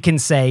perfect, we can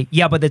say,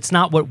 yeah, but it's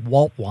not what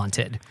Walt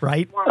wanted,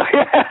 right?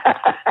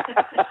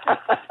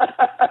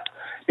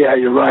 Yeah,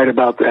 you're right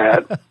about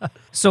that.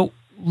 So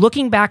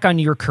looking back on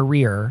your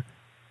career,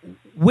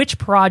 which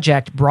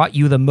project brought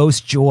you the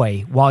most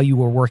joy while you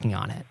were working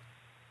on it?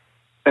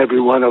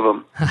 Every one of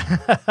them.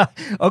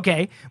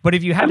 Okay, but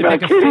if you had I'm to not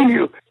pick kidding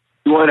you,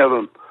 one of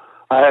them.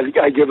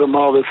 I give them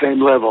all the same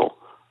level.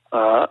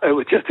 It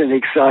was just an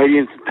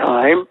exciting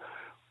time.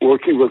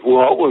 Working with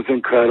Walt was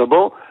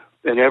incredible,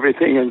 and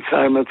everything in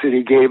assignments that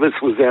he gave us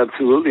was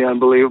absolutely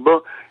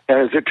unbelievable.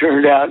 And as it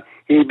turned out,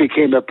 he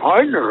became a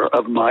partner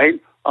of mine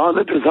on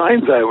the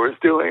designs I was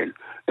doing.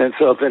 And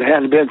so if it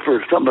hadn't been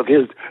for some of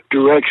his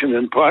direction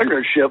and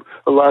partnership,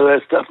 a lot of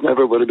that stuff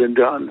never would have been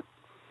done.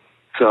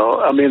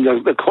 So,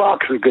 the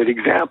clock's a good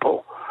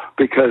example,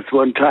 because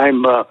one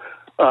time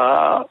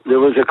there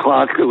was a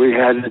clock that we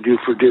had to do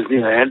for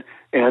Disneyland,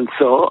 and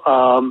so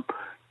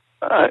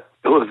it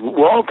was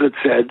Walt that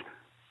said,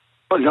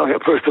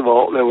 first of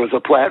all, there was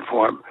a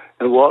platform,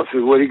 and Walt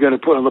said, what are you going to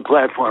put on the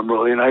platform,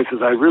 Rolly? And I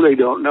said, I really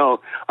don't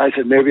know. I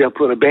said, maybe I'll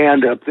put a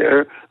band up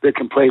there that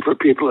can play for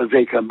people as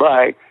they come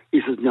by.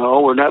 He says, no,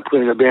 we're not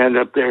putting a band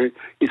up there.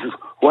 He says,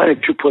 why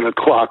don't you put a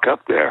clock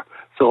up there?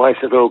 So I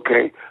said,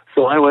 okay.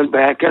 So I went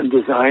back and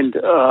designed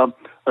a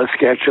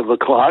sketch of a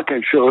clock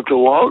and showed it to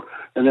Walt.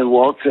 And then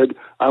Walt said,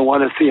 I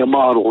want to see a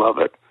model of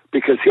it,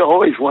 because he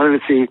always wanted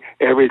to see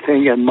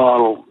everything in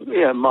model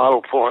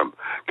form,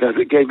 because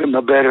it gave him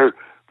a better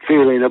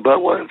feeling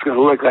about what it's going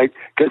to look like,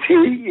 because he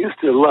used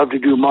to love to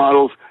do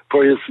models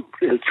for his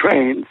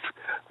trains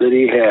that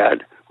he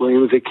had when he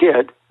was a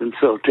kid. And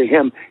so to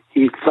him,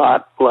 he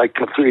thought like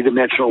a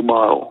three-dimensional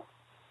model.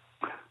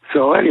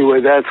 So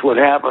anyway, that's what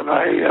happened.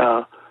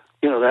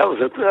 That was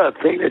a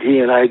thing that he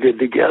and I did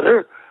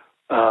together.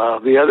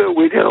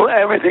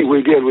 Everything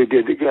we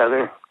did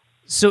together.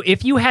 So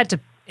if you had to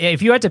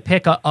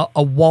pick a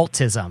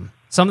Waltism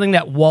Something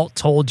that Walt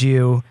told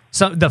you,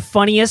 the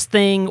funniest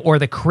thing or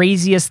the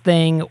craziest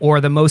thing or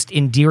the most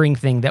endearing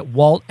thing that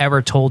Walt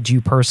ever told you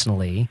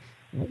personally.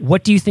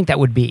 What do you think that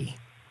would be?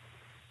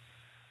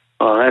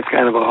 Oh, that's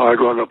kind of a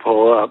hard one to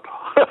pull up.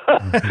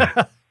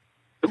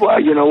 Well,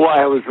 you know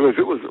why?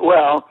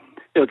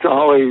 It's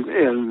always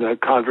in the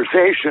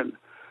conversation.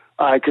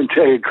 I can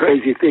tell you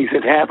crazy things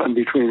that happened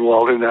between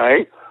Walt and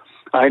I.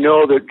 I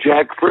know that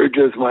Jack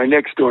Fergus, my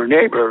next door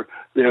neighbor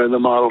there in the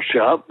model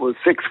shop, was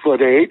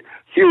 6'8",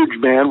 huge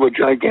man with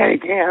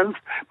gigantic hands,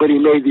 but he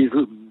made these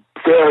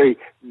very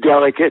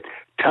delicate,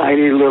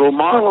 tiny little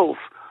models.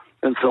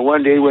 And so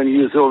one day when he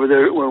was over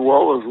there, when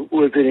Walt was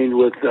visiting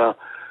with us,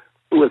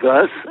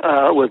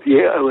 with he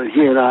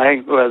and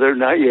I, rather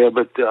not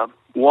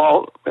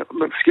Walt,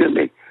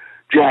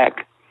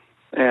 Jack.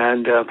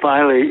 And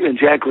finally,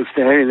 Jack was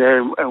standing there,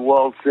 and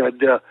Walt said,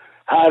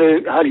 how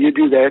do you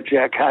do that,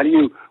 Jack? How do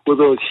you, with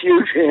those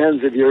huge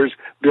hands of yours,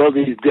 build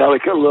these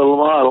delicate little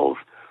models?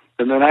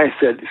 And then I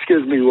said,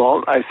 excuse me,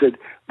 Walt. I said,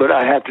 but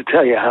I have to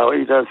tell you how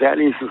he does that.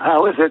 And he says,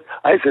 how is it?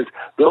 I said,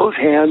 those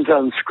hands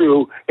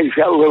unscrew, and he's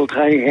got little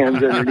tiny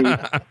hands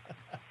underneath.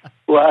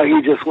 Well,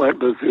 he just went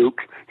bazook.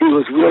 He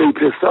was really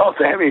pissed off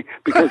at me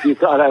because he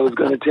thought I was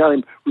going to tell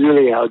him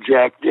really how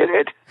Jack did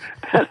it.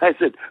 And I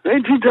said,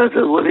 man, he does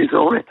it with his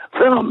own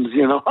thumbs,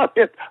 you know.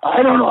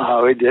 I don't know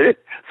how he did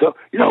it. So,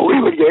 you know, we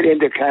would get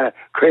into kind of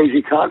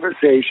crazy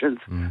conversations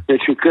that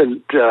you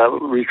couldn't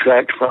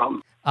retract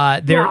from.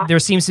 There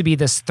seems to be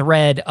this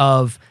thread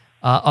of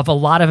a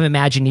lot of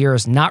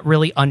Imagineers not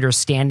really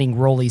understanding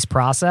Rolly's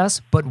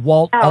process, but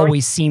Walt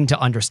always seemed to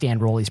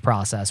understand Rolly's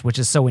process, which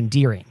is so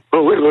endearing.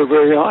 Well, we were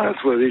very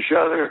honest with each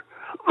other.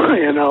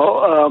 You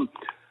know,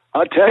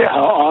 I'll tell you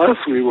how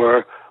honest we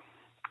were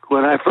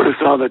when I first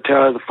saw the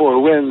Tower of the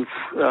Four Winds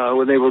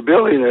when they were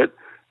building it,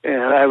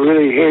 and I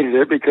really hated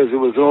it because it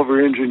was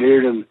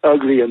over-engineered and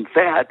ugly and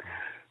fat.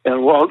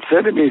 And Walt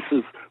said to me, he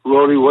says,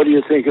 Rolly, what do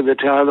you think of the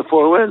Tower of the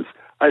Four Winds?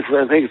 I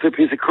said, I think it's a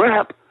piece of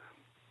crap.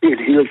 He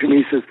looked at me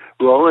and says,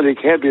 Roland, it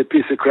can't be a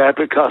piece of crap.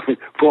 It cost me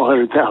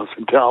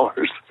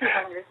 $400,000.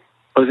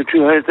 Was it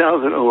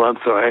 200,000? Oh, I'm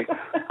sorry.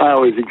 I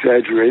always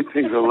exaggerate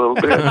things a little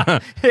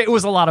bit. It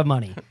was a lot of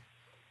money.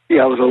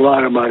 Yeah, it was a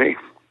lot of money.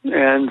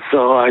 And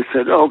so I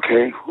said,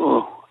 okay,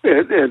 well,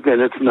 then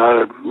it's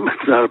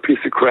not a piece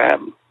of crap.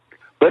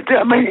 But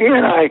I mean, he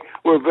and I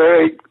were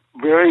very,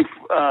 very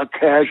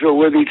casual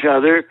with each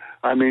other.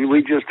 I mean,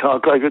 we just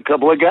talked like a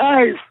couple of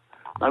guys.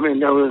 I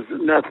mean, there was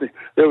nothing.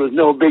 There was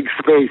no big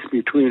space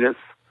between us.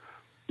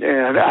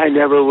 And I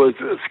never was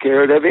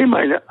scared of him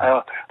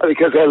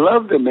because I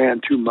loved the man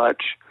too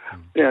much.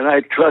 And I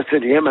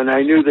trusted him, and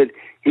I knew that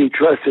he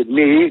trusted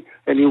me,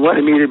 and he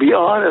wanted me to be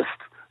honest.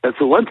 That's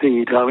the one thing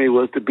he taught me,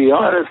 was to be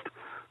honest.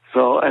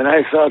 So, and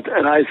I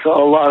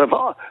saw a lot of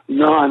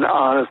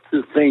non-honest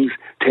things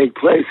take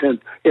place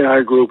in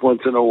our group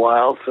once in a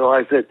while. So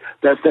I said,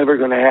 that's never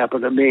going to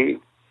happen to me.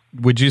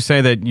 Would you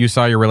say that you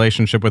saw your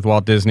relationship with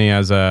Walt Disney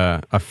as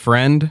a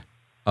friend,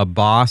 a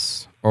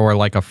boss, or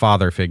like a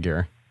father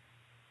figure?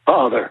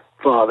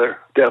 Father,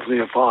 definitely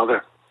a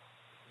father.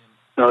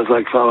 I was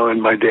like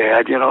following my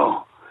dad, you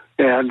know,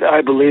 and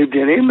I believed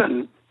in him,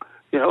 and,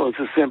 you know, it's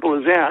as simple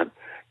as that.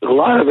 A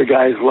lot of the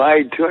guys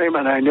lied to him,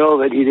 and I know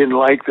that he didn't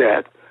like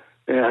that.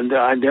 And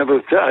I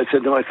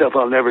said to myself,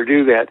 I'll never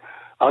do that.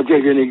 I'll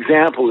give you an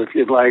example, if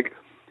you'd like,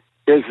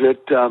 is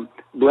that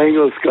Blaine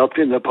was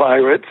sculpting the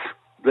pirates,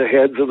 the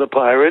heads of the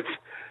pirates,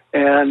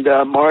 and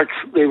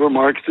they were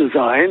Mark's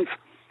designs,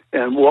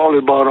 and Walt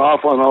had bought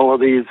off on all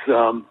of these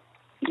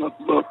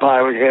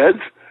pirate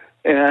heads,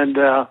 and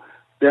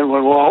then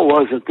when Walt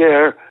wasn't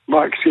there,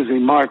 Mark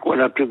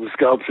went up to the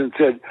sculptor and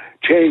said,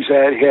 change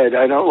that head,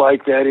 I don't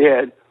like that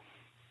head.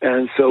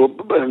 And so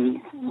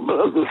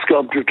the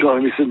sculptor told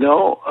him, he said,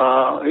 no,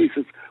 he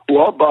says,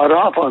 Walt bought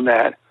off on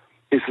that.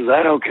 He says,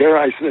 I don't care.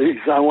 I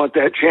want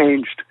that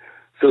changed.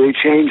 So he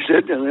changed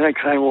it, and the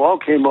next time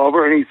Walt came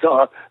over and he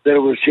saw that it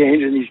was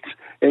changed,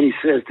 and he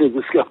says to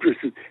the sculptor,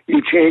 says,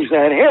 you changed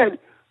that head?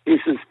 He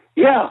says,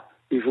 yeah.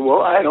 He said,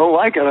 well, I don't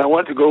like it. I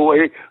want to go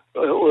away.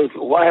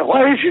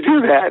 Why did you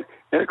do that?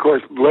 And, of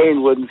course,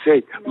 Blaine wouldn't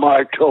say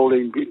Mark told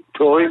him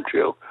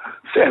to.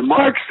 And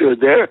Mark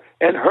stood there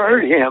and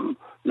heard him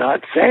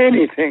not say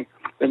anything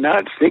and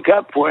not speak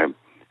up for him.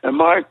 And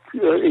Mark,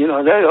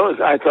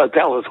 I thought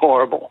that was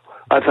horrible.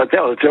 I thought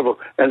that was terrible.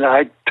 And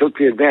I took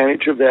the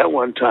advantage of that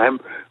one time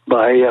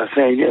by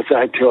saying, yes,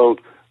 I told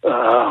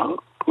a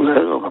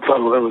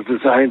fellow that was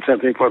designing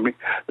something for me,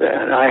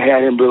 and I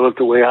had him build it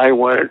the way I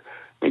wanted.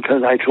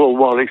 Because I told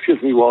Walt,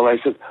 Walt,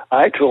 I said,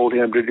 I told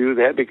him to do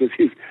that because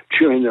he's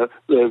chewing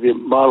the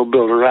model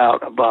builder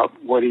out about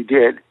what he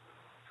did.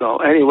 So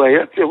anyway,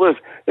 it was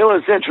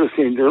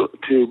interesting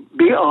to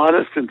be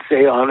honest and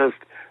stay honest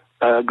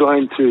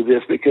going through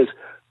this because,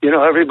 you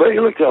know, everybody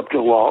looked up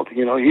to Walt.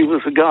 You know, he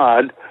was a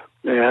god,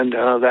 and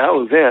that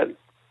was it.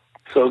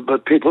 So,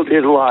 but people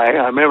did lie.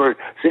 I remember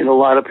seeing a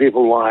lot of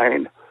people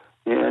lying,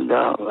 and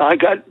I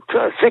got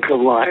sick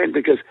of lying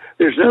because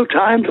there's no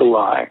time to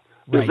lie.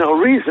 There's no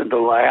reason to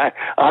lie.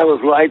 I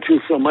was lied to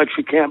so much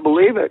you can't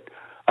believe it.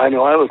 I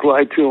know I was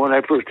lied to when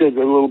I first did the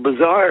little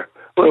bazaar.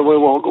 Well, we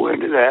won't go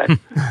into that.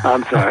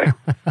 I'm sorry.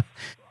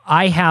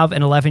 I have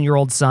an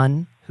 11-year-old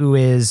son who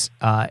is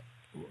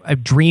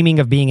dreaming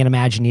of being an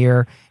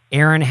Imagineer.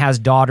 Aaron has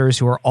daughters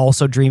who are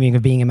also dreaming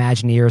of being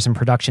Imagineers and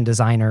production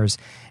designers.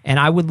 And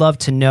I would love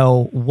to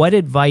know, what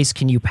advice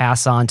can you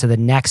pass on to the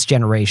next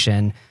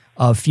generation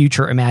of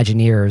future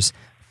Imagineers,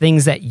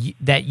 things that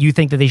you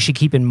think that they should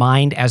keep in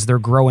mind as they're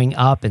growing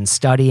up and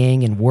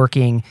studying and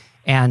working,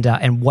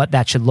 and what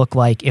that should look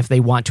like if they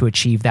want to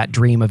achieve that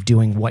dream of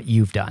doing what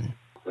you've done?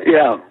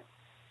 Yeah.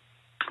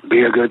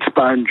 Be a good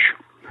sponge.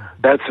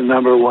 That's the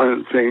number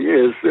one thing,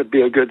 is to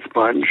be a good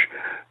sponge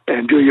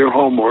and do your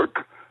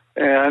homework.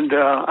 And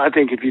I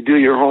think if you do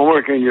your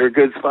homework and you're a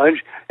good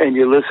sponge and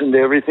you listen to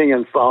everything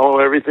and follow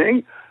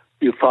everything,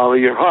 you follow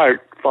your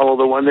heart. Follow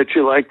the one that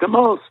you like the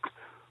most.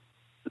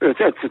 That's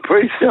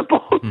pretty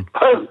simple.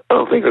 I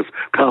don't think it's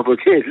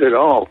complicated at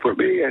all for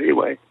me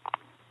anyway.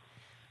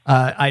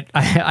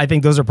 I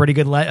think those are pretty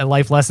good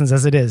life lessons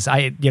as it is.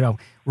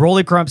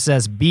 Rolly Crump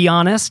says, be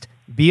honest,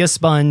 be a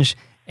sponge,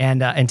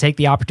 and take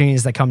the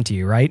opportunities that come to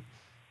you, right?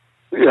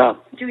 Yeah.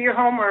 Do your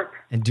homework.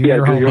 And do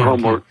your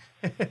homework.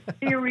 Do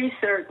your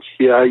research.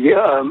 Yeah.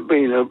 He'll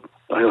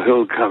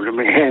come to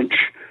me. Hench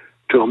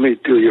told me,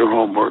 do your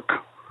homework.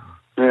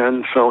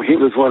 And so he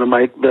was one of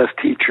my best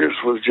teachers,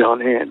 was John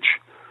Hench.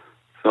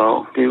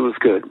 So he was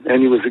good.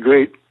 And he was a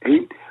great,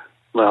 I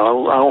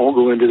won't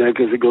go into that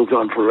because it goes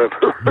on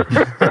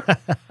forever.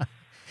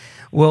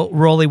 Well,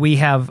 Rolly, we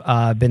have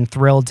been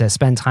thrilled to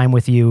spend time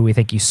with you. We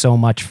thank you so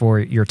much for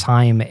your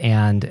time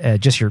and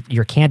just your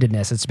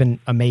candidness. It's been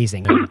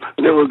amazing.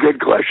 There were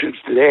good questions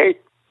today.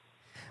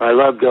 I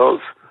love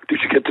those. Did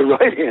you get the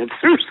right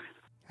answers?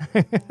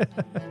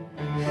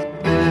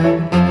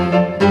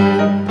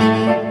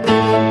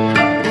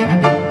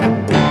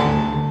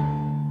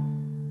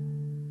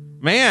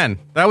 Man,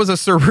 that was a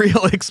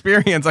surreal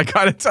experience. I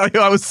got to tell you,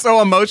 I was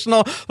so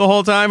emotional the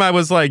whole time. I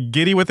was like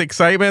giddy with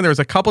excitement. There was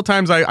a couple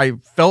times I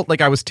felt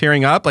like I was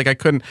tearing up. Like I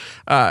couldn't,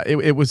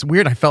 it was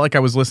weird. I felt like I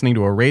was listening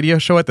to a radio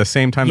show at the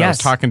same time that I was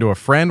talking to a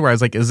friend, where I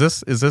was like, is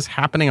this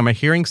happening? Am I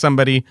hearing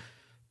somebody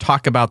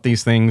talk about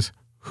these things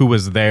who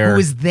was there? Who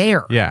was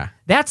there. Yeah.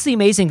 That's the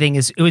amazing thing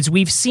is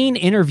we've seen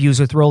interviews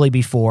with Rolly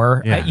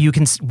before. Yeah. You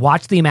can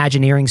watch the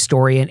Imagineering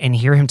story and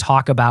hear him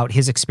talk about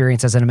his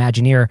experience as an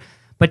Imagineer.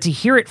 But to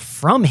hear it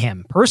from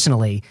him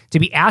personally, to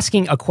be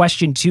asking a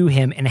question to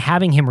him and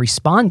having him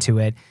respond to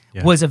it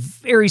was a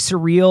very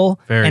surreal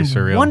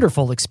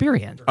wonderful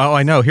experience. Oh,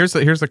 I know. Here's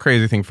the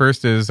crazy thing.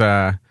 First is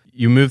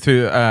you move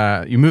through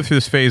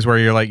this phase where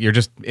you're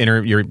just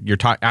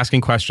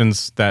asking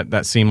questions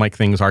that seem like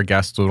things our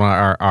guests would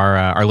want,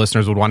 our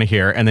listeners would want to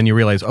hear, and then you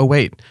realize, oh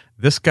wait,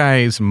 this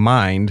guy's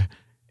mind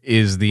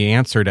is the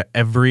answer to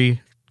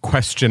every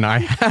question I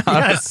have.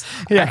 Yes.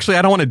 Yeah. Actually,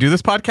 I don't want to do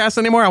this podcast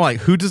anymore. I'm like,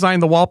 who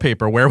designed the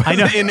wallpaper? Where was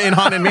it in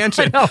Haunted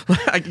Mansion?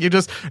 Like,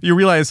 you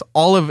realize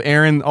all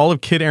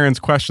of Kid Aaron's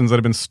questions that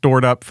have been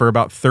stored up for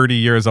about 30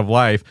 years of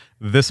life,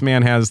 this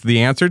man has the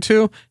answer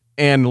to.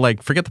 And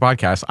like, forget the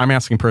podcast. I'm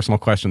asking personal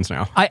questions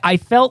now. I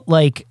felt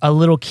like a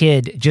little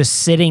kid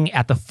just sitting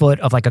at the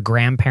foot of like a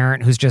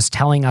grandparent who's just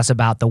telling us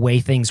about the way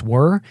things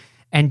were.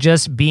 And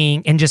just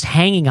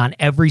hanging on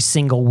every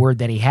single word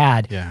that he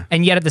had. Yeah.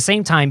 And yet at the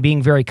same time,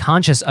 being very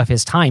conscious of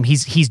his time.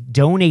 He's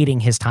donating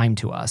his time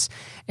to us.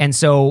 And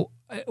so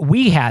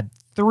we had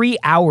 3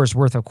 hours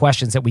worth of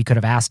questions that we could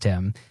have asked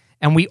him.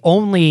 And we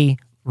only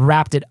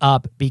wrapped it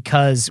up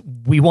because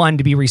we wanted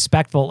to be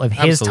respectful of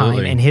his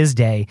time and his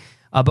day.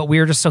 But we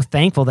were just so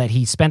thankful that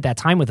he spent that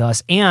time with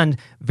us, and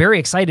very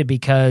excited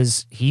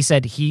because he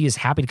said he is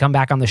happy to come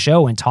back on the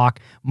show and talk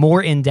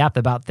more in depth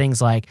about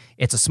things like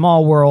It's a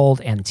Small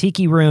World and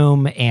Tiki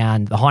Room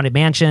and the Haunted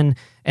Mansion.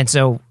 And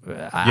so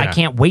I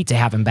can't wait to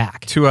have him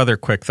back. 2 other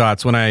quick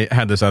thoughts. When I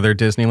had this other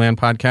Disneyland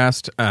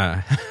podcast.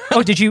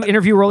 Oh, did you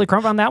interview Rolly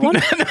Crump on that one?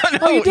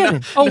 No, you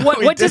didn't.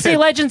 What Disney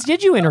Legends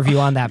did you interview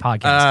on that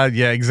podcast?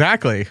 Yeah,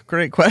 exactly.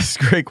 Great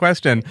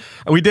question.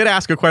 We did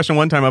ask a question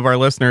one time of our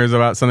listeners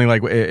about something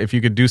like, if you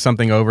could do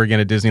something over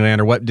again at Disneyland,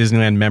 or what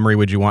Disneyland memory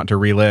would you want to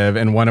relive?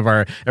 And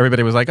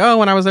everybody was like, oh,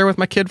 when I was there with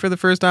my kid for the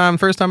first time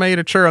I ate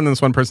a churro. And then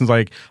this one person's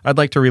like, I'd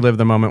like to relive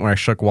the moment when I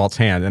shook Walt's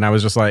hand. And I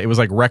was just like, it was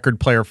like record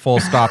player full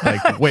stop.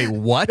 Like, wait,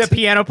 what? The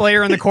piano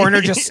player in the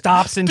corner just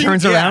stops and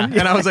turns around.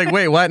 And I was like,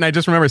 wait, what? And I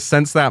just remember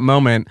since that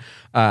moment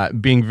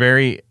being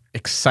very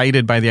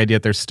excited by the idea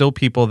that there's still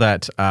people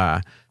that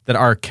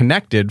are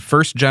connected,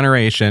 first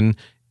generation,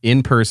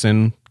 in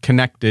person,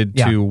 connected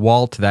to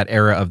Walt, that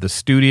era of the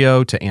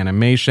studio, to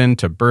animation,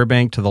 to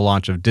Burbank, to the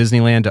launch of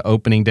Disneyland, to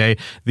opening day.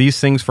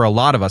 These things, for a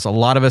lot of us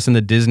in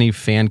the Disney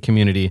fan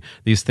community,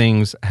 these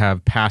things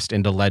have passed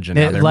into legend.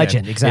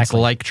 Legend, exactly. It's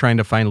like trying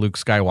to find Luke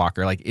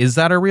Skywalker. Like, is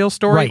that a real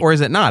story or is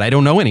it not? I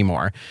don't know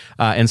anymore.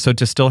 And so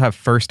to still have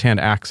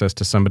firsthand access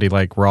to somebody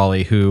like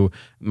Rolly, who,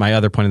 my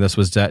other point of this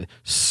was that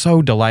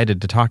so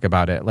delighted to talk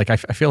about it. Like, I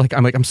feel like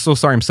I'm so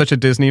sorry. I'm such a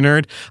Disney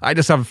nerd. I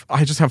just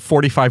have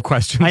 45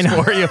 questions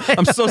for you.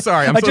 I'm so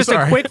sorry. I'm Just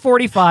sorry. a quick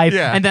 45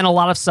 Yeah. and then a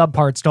lot of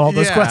subparts to all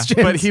those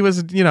questions. But he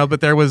was,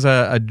 but there was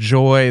a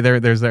joy.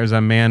 There's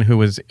a man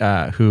who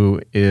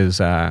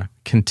is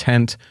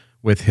content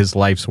with his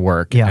life's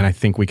work. Yeah. And I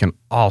think we can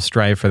all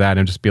strive for that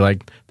and just be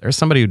like, there's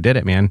somebody who did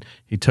it, man.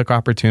 He took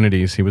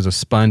opportunities. He was a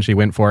sponge. He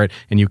went for it.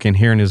 And you can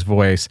hear in his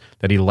voice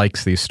that he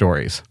likes these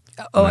stories.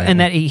 Oh, and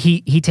that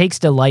he takes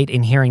delight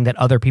in hearing that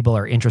other people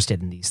are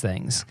interested in these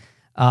things.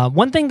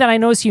 One thing that I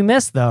noticed you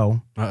missed,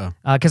 though,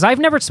 because I've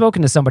never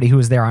spoken to somebody who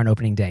was there on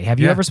opening day. Have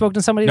you ever spoken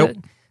to somebody? Nope.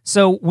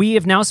 So we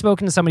have now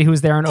spoken to somebody who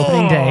was there on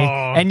opening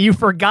day, and you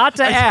forgot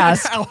to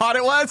ask how hot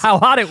it was. How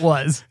hot it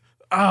was.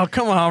 Oh,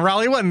 come on,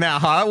 Raleigh. It wasn't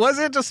that hot, was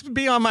it? Just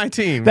be on my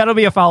team. That'll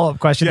be a follow-up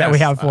question that we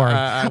have for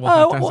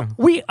him.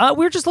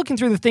 We're just looking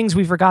through the things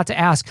we forgot to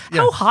ask.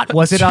 How hot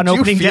was it on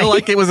opening day? Did you feel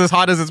like it was as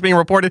hot as it's being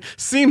reported?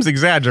 Seems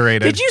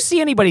exaggerated. Did you see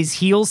anybody's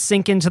heels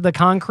sink into the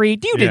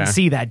concrete? You didn't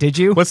see that, did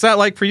you? What's that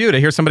like for you to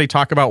hear somebody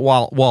talk about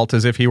Walt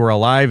as if he were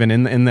alive and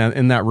in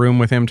that room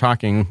with him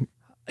talking?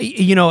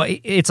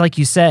 It's like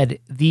you said,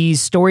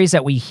 these stories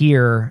that we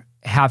hear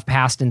have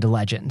passed into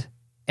legend.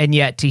 And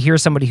yet to hear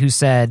somebody who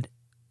said,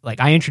 like,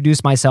 I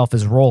introduced myself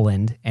as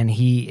Roland, and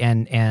he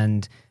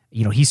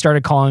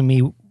started calling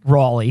me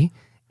Raleigh,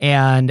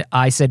 and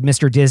I said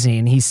Mr. Disney,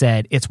 and he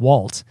said it's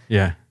Walt.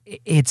 Yeah,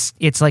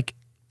 it's like,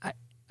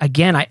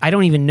 again, I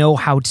don't even know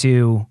how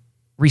to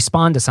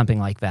respond to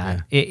something like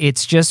that. Yeah.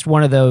 It's just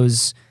one of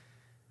those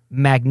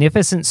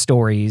magnificent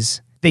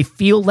stories. They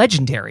feel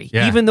legendary,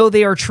 even though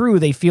they are true.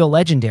 They feel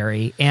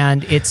legendary,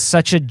 and it's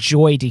such a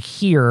joy to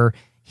hear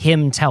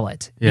him tell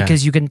it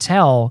because you can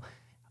tell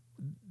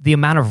the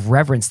amount of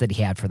reverence that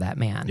he had for that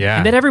man,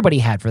 and that everybody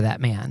had for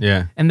that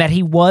man, and that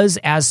he was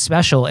as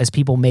special as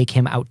people make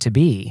him out to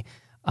be.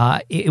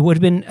 It would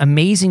have been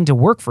amazing to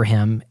work for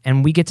him,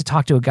 and we get to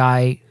talk to a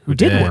guy who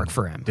did work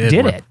for him, who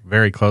did it.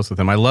 Very close with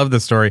him. I love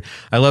this story.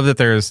 I love that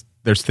there's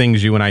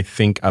things you and I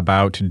think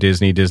about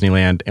Disney,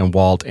 Disneyland, and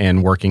Walt,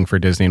 and working for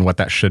Disney and what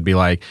that should be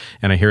like.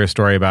 And I hear a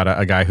story about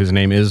a guy whose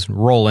name is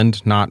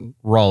Roland, not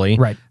Raleigh.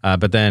 Right.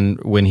 But then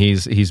when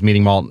he's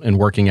meeting Walt and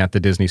working at the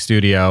Disney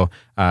studio,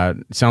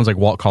 it sounds like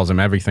Walt calls him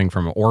everything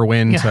from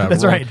Orwin to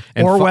that's right.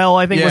 Orwell,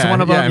 I think, was one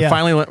of them. And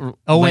finally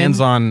lands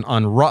on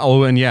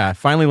Owen.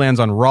 Finally lands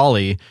on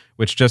Raleigh,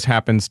 which just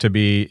happens to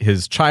be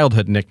his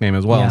childhood nickname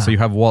as well. Yeah. And so you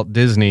have Walt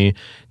Disney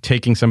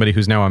taking somebody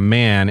who's now a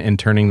man and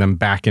turning them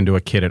back into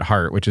a kid at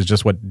heart, which is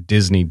just what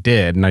Disney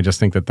did. And I just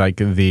think that like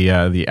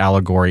the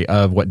allegory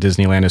of what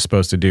Disneyland is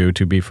supposed to do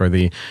to be for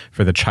the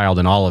child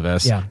in all of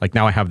us. Yeah. Like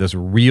now I have this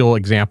real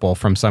example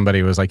from somebody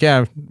who was like,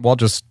 yeah, Walt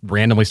just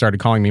randomly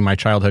started calling me my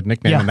childhood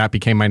nickname, and that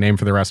became my name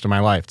for the rest of my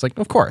life. It's like,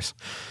 of course.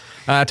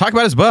 Talk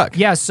about his book.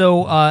 Yeah,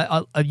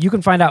 so you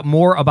can find out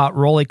more about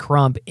Rolly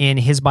Crump in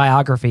his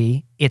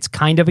biography. It's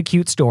Kind of a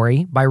Cute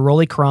Story by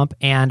Rolly Crump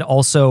and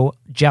also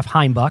Jeff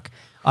Heimbuch.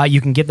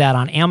 You can get that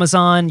on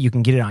Amazon. You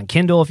can get it on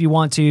Kindle if you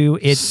want to.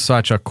 It's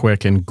such a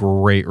quick and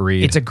great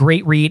read. It's a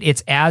great read.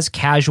 It's as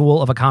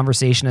casual of a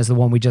conversation as the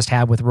one we just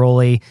had with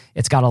Rolly.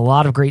 It's got a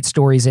lot of great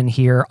stories in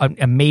here,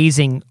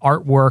 amazing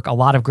artwork, a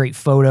lot of great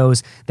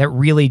photos that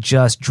really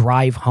just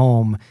drive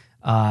home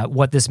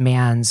what this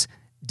man's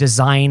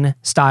design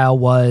style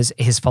was,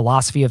 his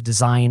philosophy of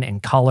design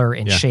and color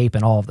and shape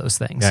and all of those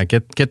things. Yeah,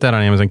 get that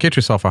on Amazon. Get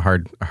yourself a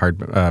hard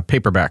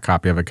paperback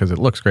copy of it because it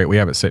looks great. We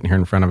have it sitting here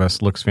in front of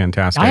us. Looks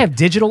fantastic. I have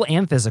digital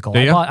and physical.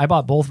 I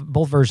bought both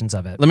versions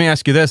of it. Let me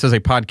ask you this: as a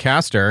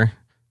podcaster,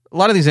 a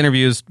lot of these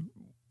interviews,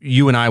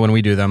 you and I, when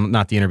we do them,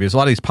 not the interviews, a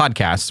lot of these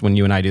podcasts, when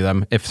you and I do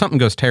them, if something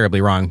goes terribly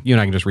wrong, you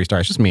and I can just restart.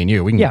 It's just me and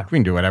you. We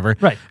can do whatever.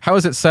 Right. How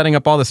is it setting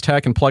up all this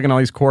tech and plugging all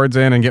these cords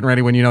in and getting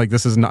ready when you know like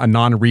this is a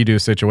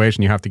non-redo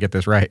situation? You have to get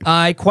this right.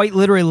 I quite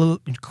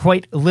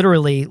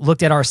literally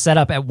looked at our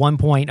setup at one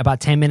point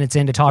about 10 minutes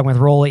into talking with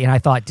Rolly, and I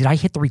thought, did I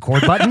hit the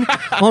record button?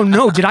 Oh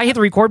no, did I hit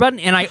the record button?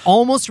 And I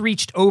almost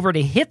reached over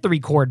to hit the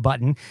record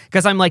button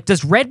because I'm like,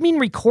 does red mean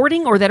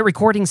recording or that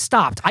recording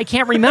stopped? I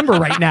can't remember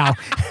right now.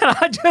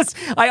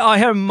 I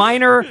had a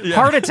minor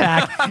heart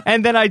attack,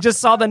 and then I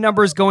just saw the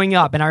numbers going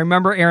up, and I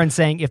remember Aaron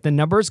saying, if the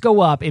numbers go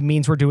up, it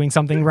means we're doing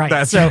something right.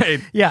 That's right.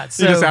 Yeah.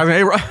 So you just asked me,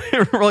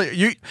 hey, Rolly,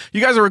 you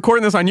guys are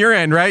recording this on your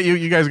end, right?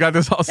 You guys got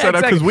this all set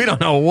up because we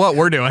don't know what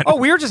we're doing. Oh,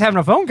 we were just having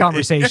a phone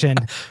conversation.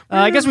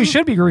 I guess we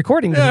should be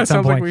recording this at some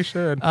sounds point. Like we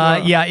should.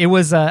 Yeah, it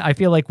was. I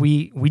feel like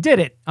we did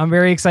it. I'm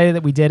very excited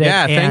that we did it.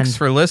 Yeah, thanks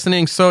for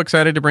listening. So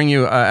excited to bring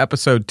you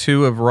episode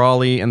 2 of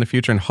Raleigh in the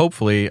future, and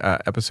hopefully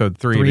episode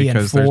 3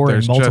 because and 4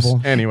 there's and multiple.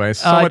 just anyways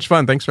so much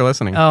fun. Thanks for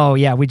listening. Oh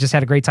yeah, we just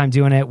had a great time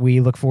doing it. We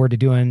look forward to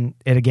doing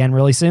it again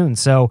really soon.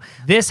 So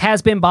this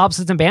has been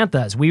Bobsleds and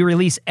Banthas. We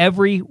release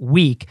every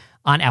week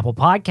on Apple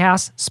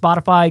Podcasts,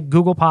 Spotify,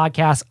 Google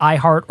Podcasts,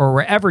 iHeart, or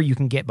wherever you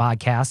can get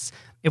podcasts.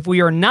 If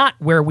we are not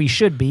where we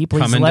should be,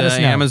 please let us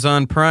know.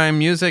 Amazon Prime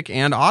Music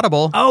and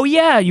Audible. Oh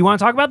yeah, you want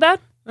to talk about that?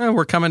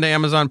 We're coming to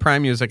Amazon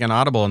Prime Music and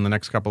Audible in the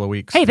next couple of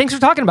weeks. Hey, thanks for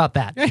talking about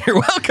that. Yeah, you're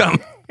welcome.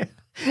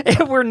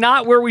 If we're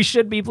not where we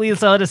should be,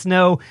 please let us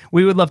know.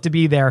 We would love to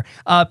be there.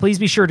 Please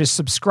be sure to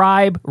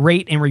subscribe,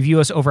 rate, and review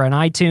us over on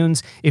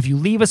iTunes. If you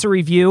leave us a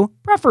review,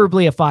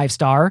 preferably a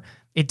 5-star,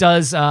 It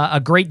does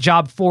a great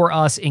job for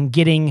us in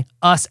getting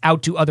us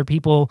out to other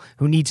people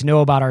who need to know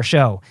about our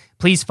show.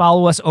 Please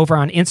follow us over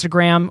on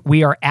Instagram.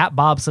 We are at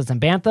Bobsleds and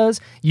Banthas.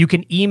 You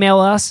can email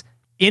us,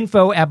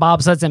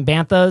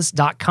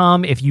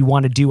 info@bobsledsandbanthas.com if you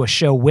want to do a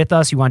show with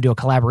us, you want to do a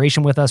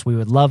collaboration with us. We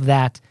would love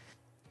that.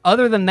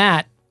 Other than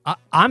that,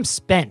 I'm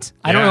spent.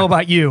 I don't know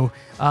about you.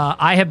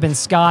 I have been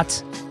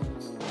Scott.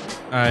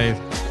 I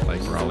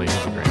like Raleigh.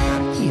 He's a great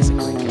guy. He's a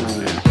great guy.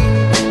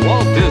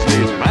 Walt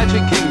Disney's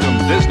Magic Kingdom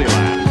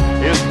Disneyland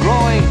is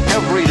growing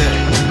every day.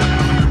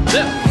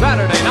 This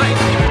Saturday night.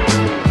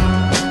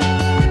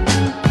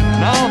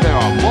 Now there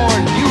are more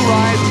new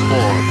rides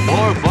for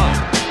more fun.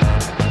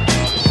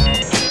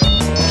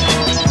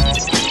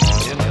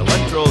 In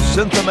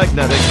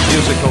electro-synthomagnetic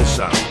musical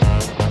sound.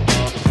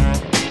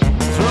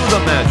 Through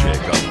the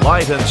magic of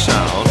light and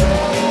sound.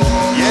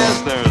 Yes,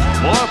 there's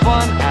more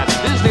fun at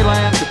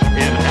Disneyland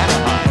in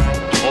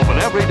Anaheim. Open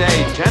every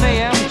day, 10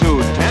 a.m.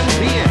 to 10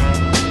 p.m.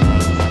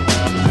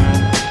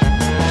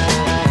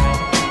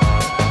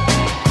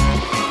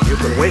 You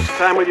can waste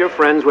time with your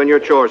friends when your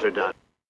chores are done.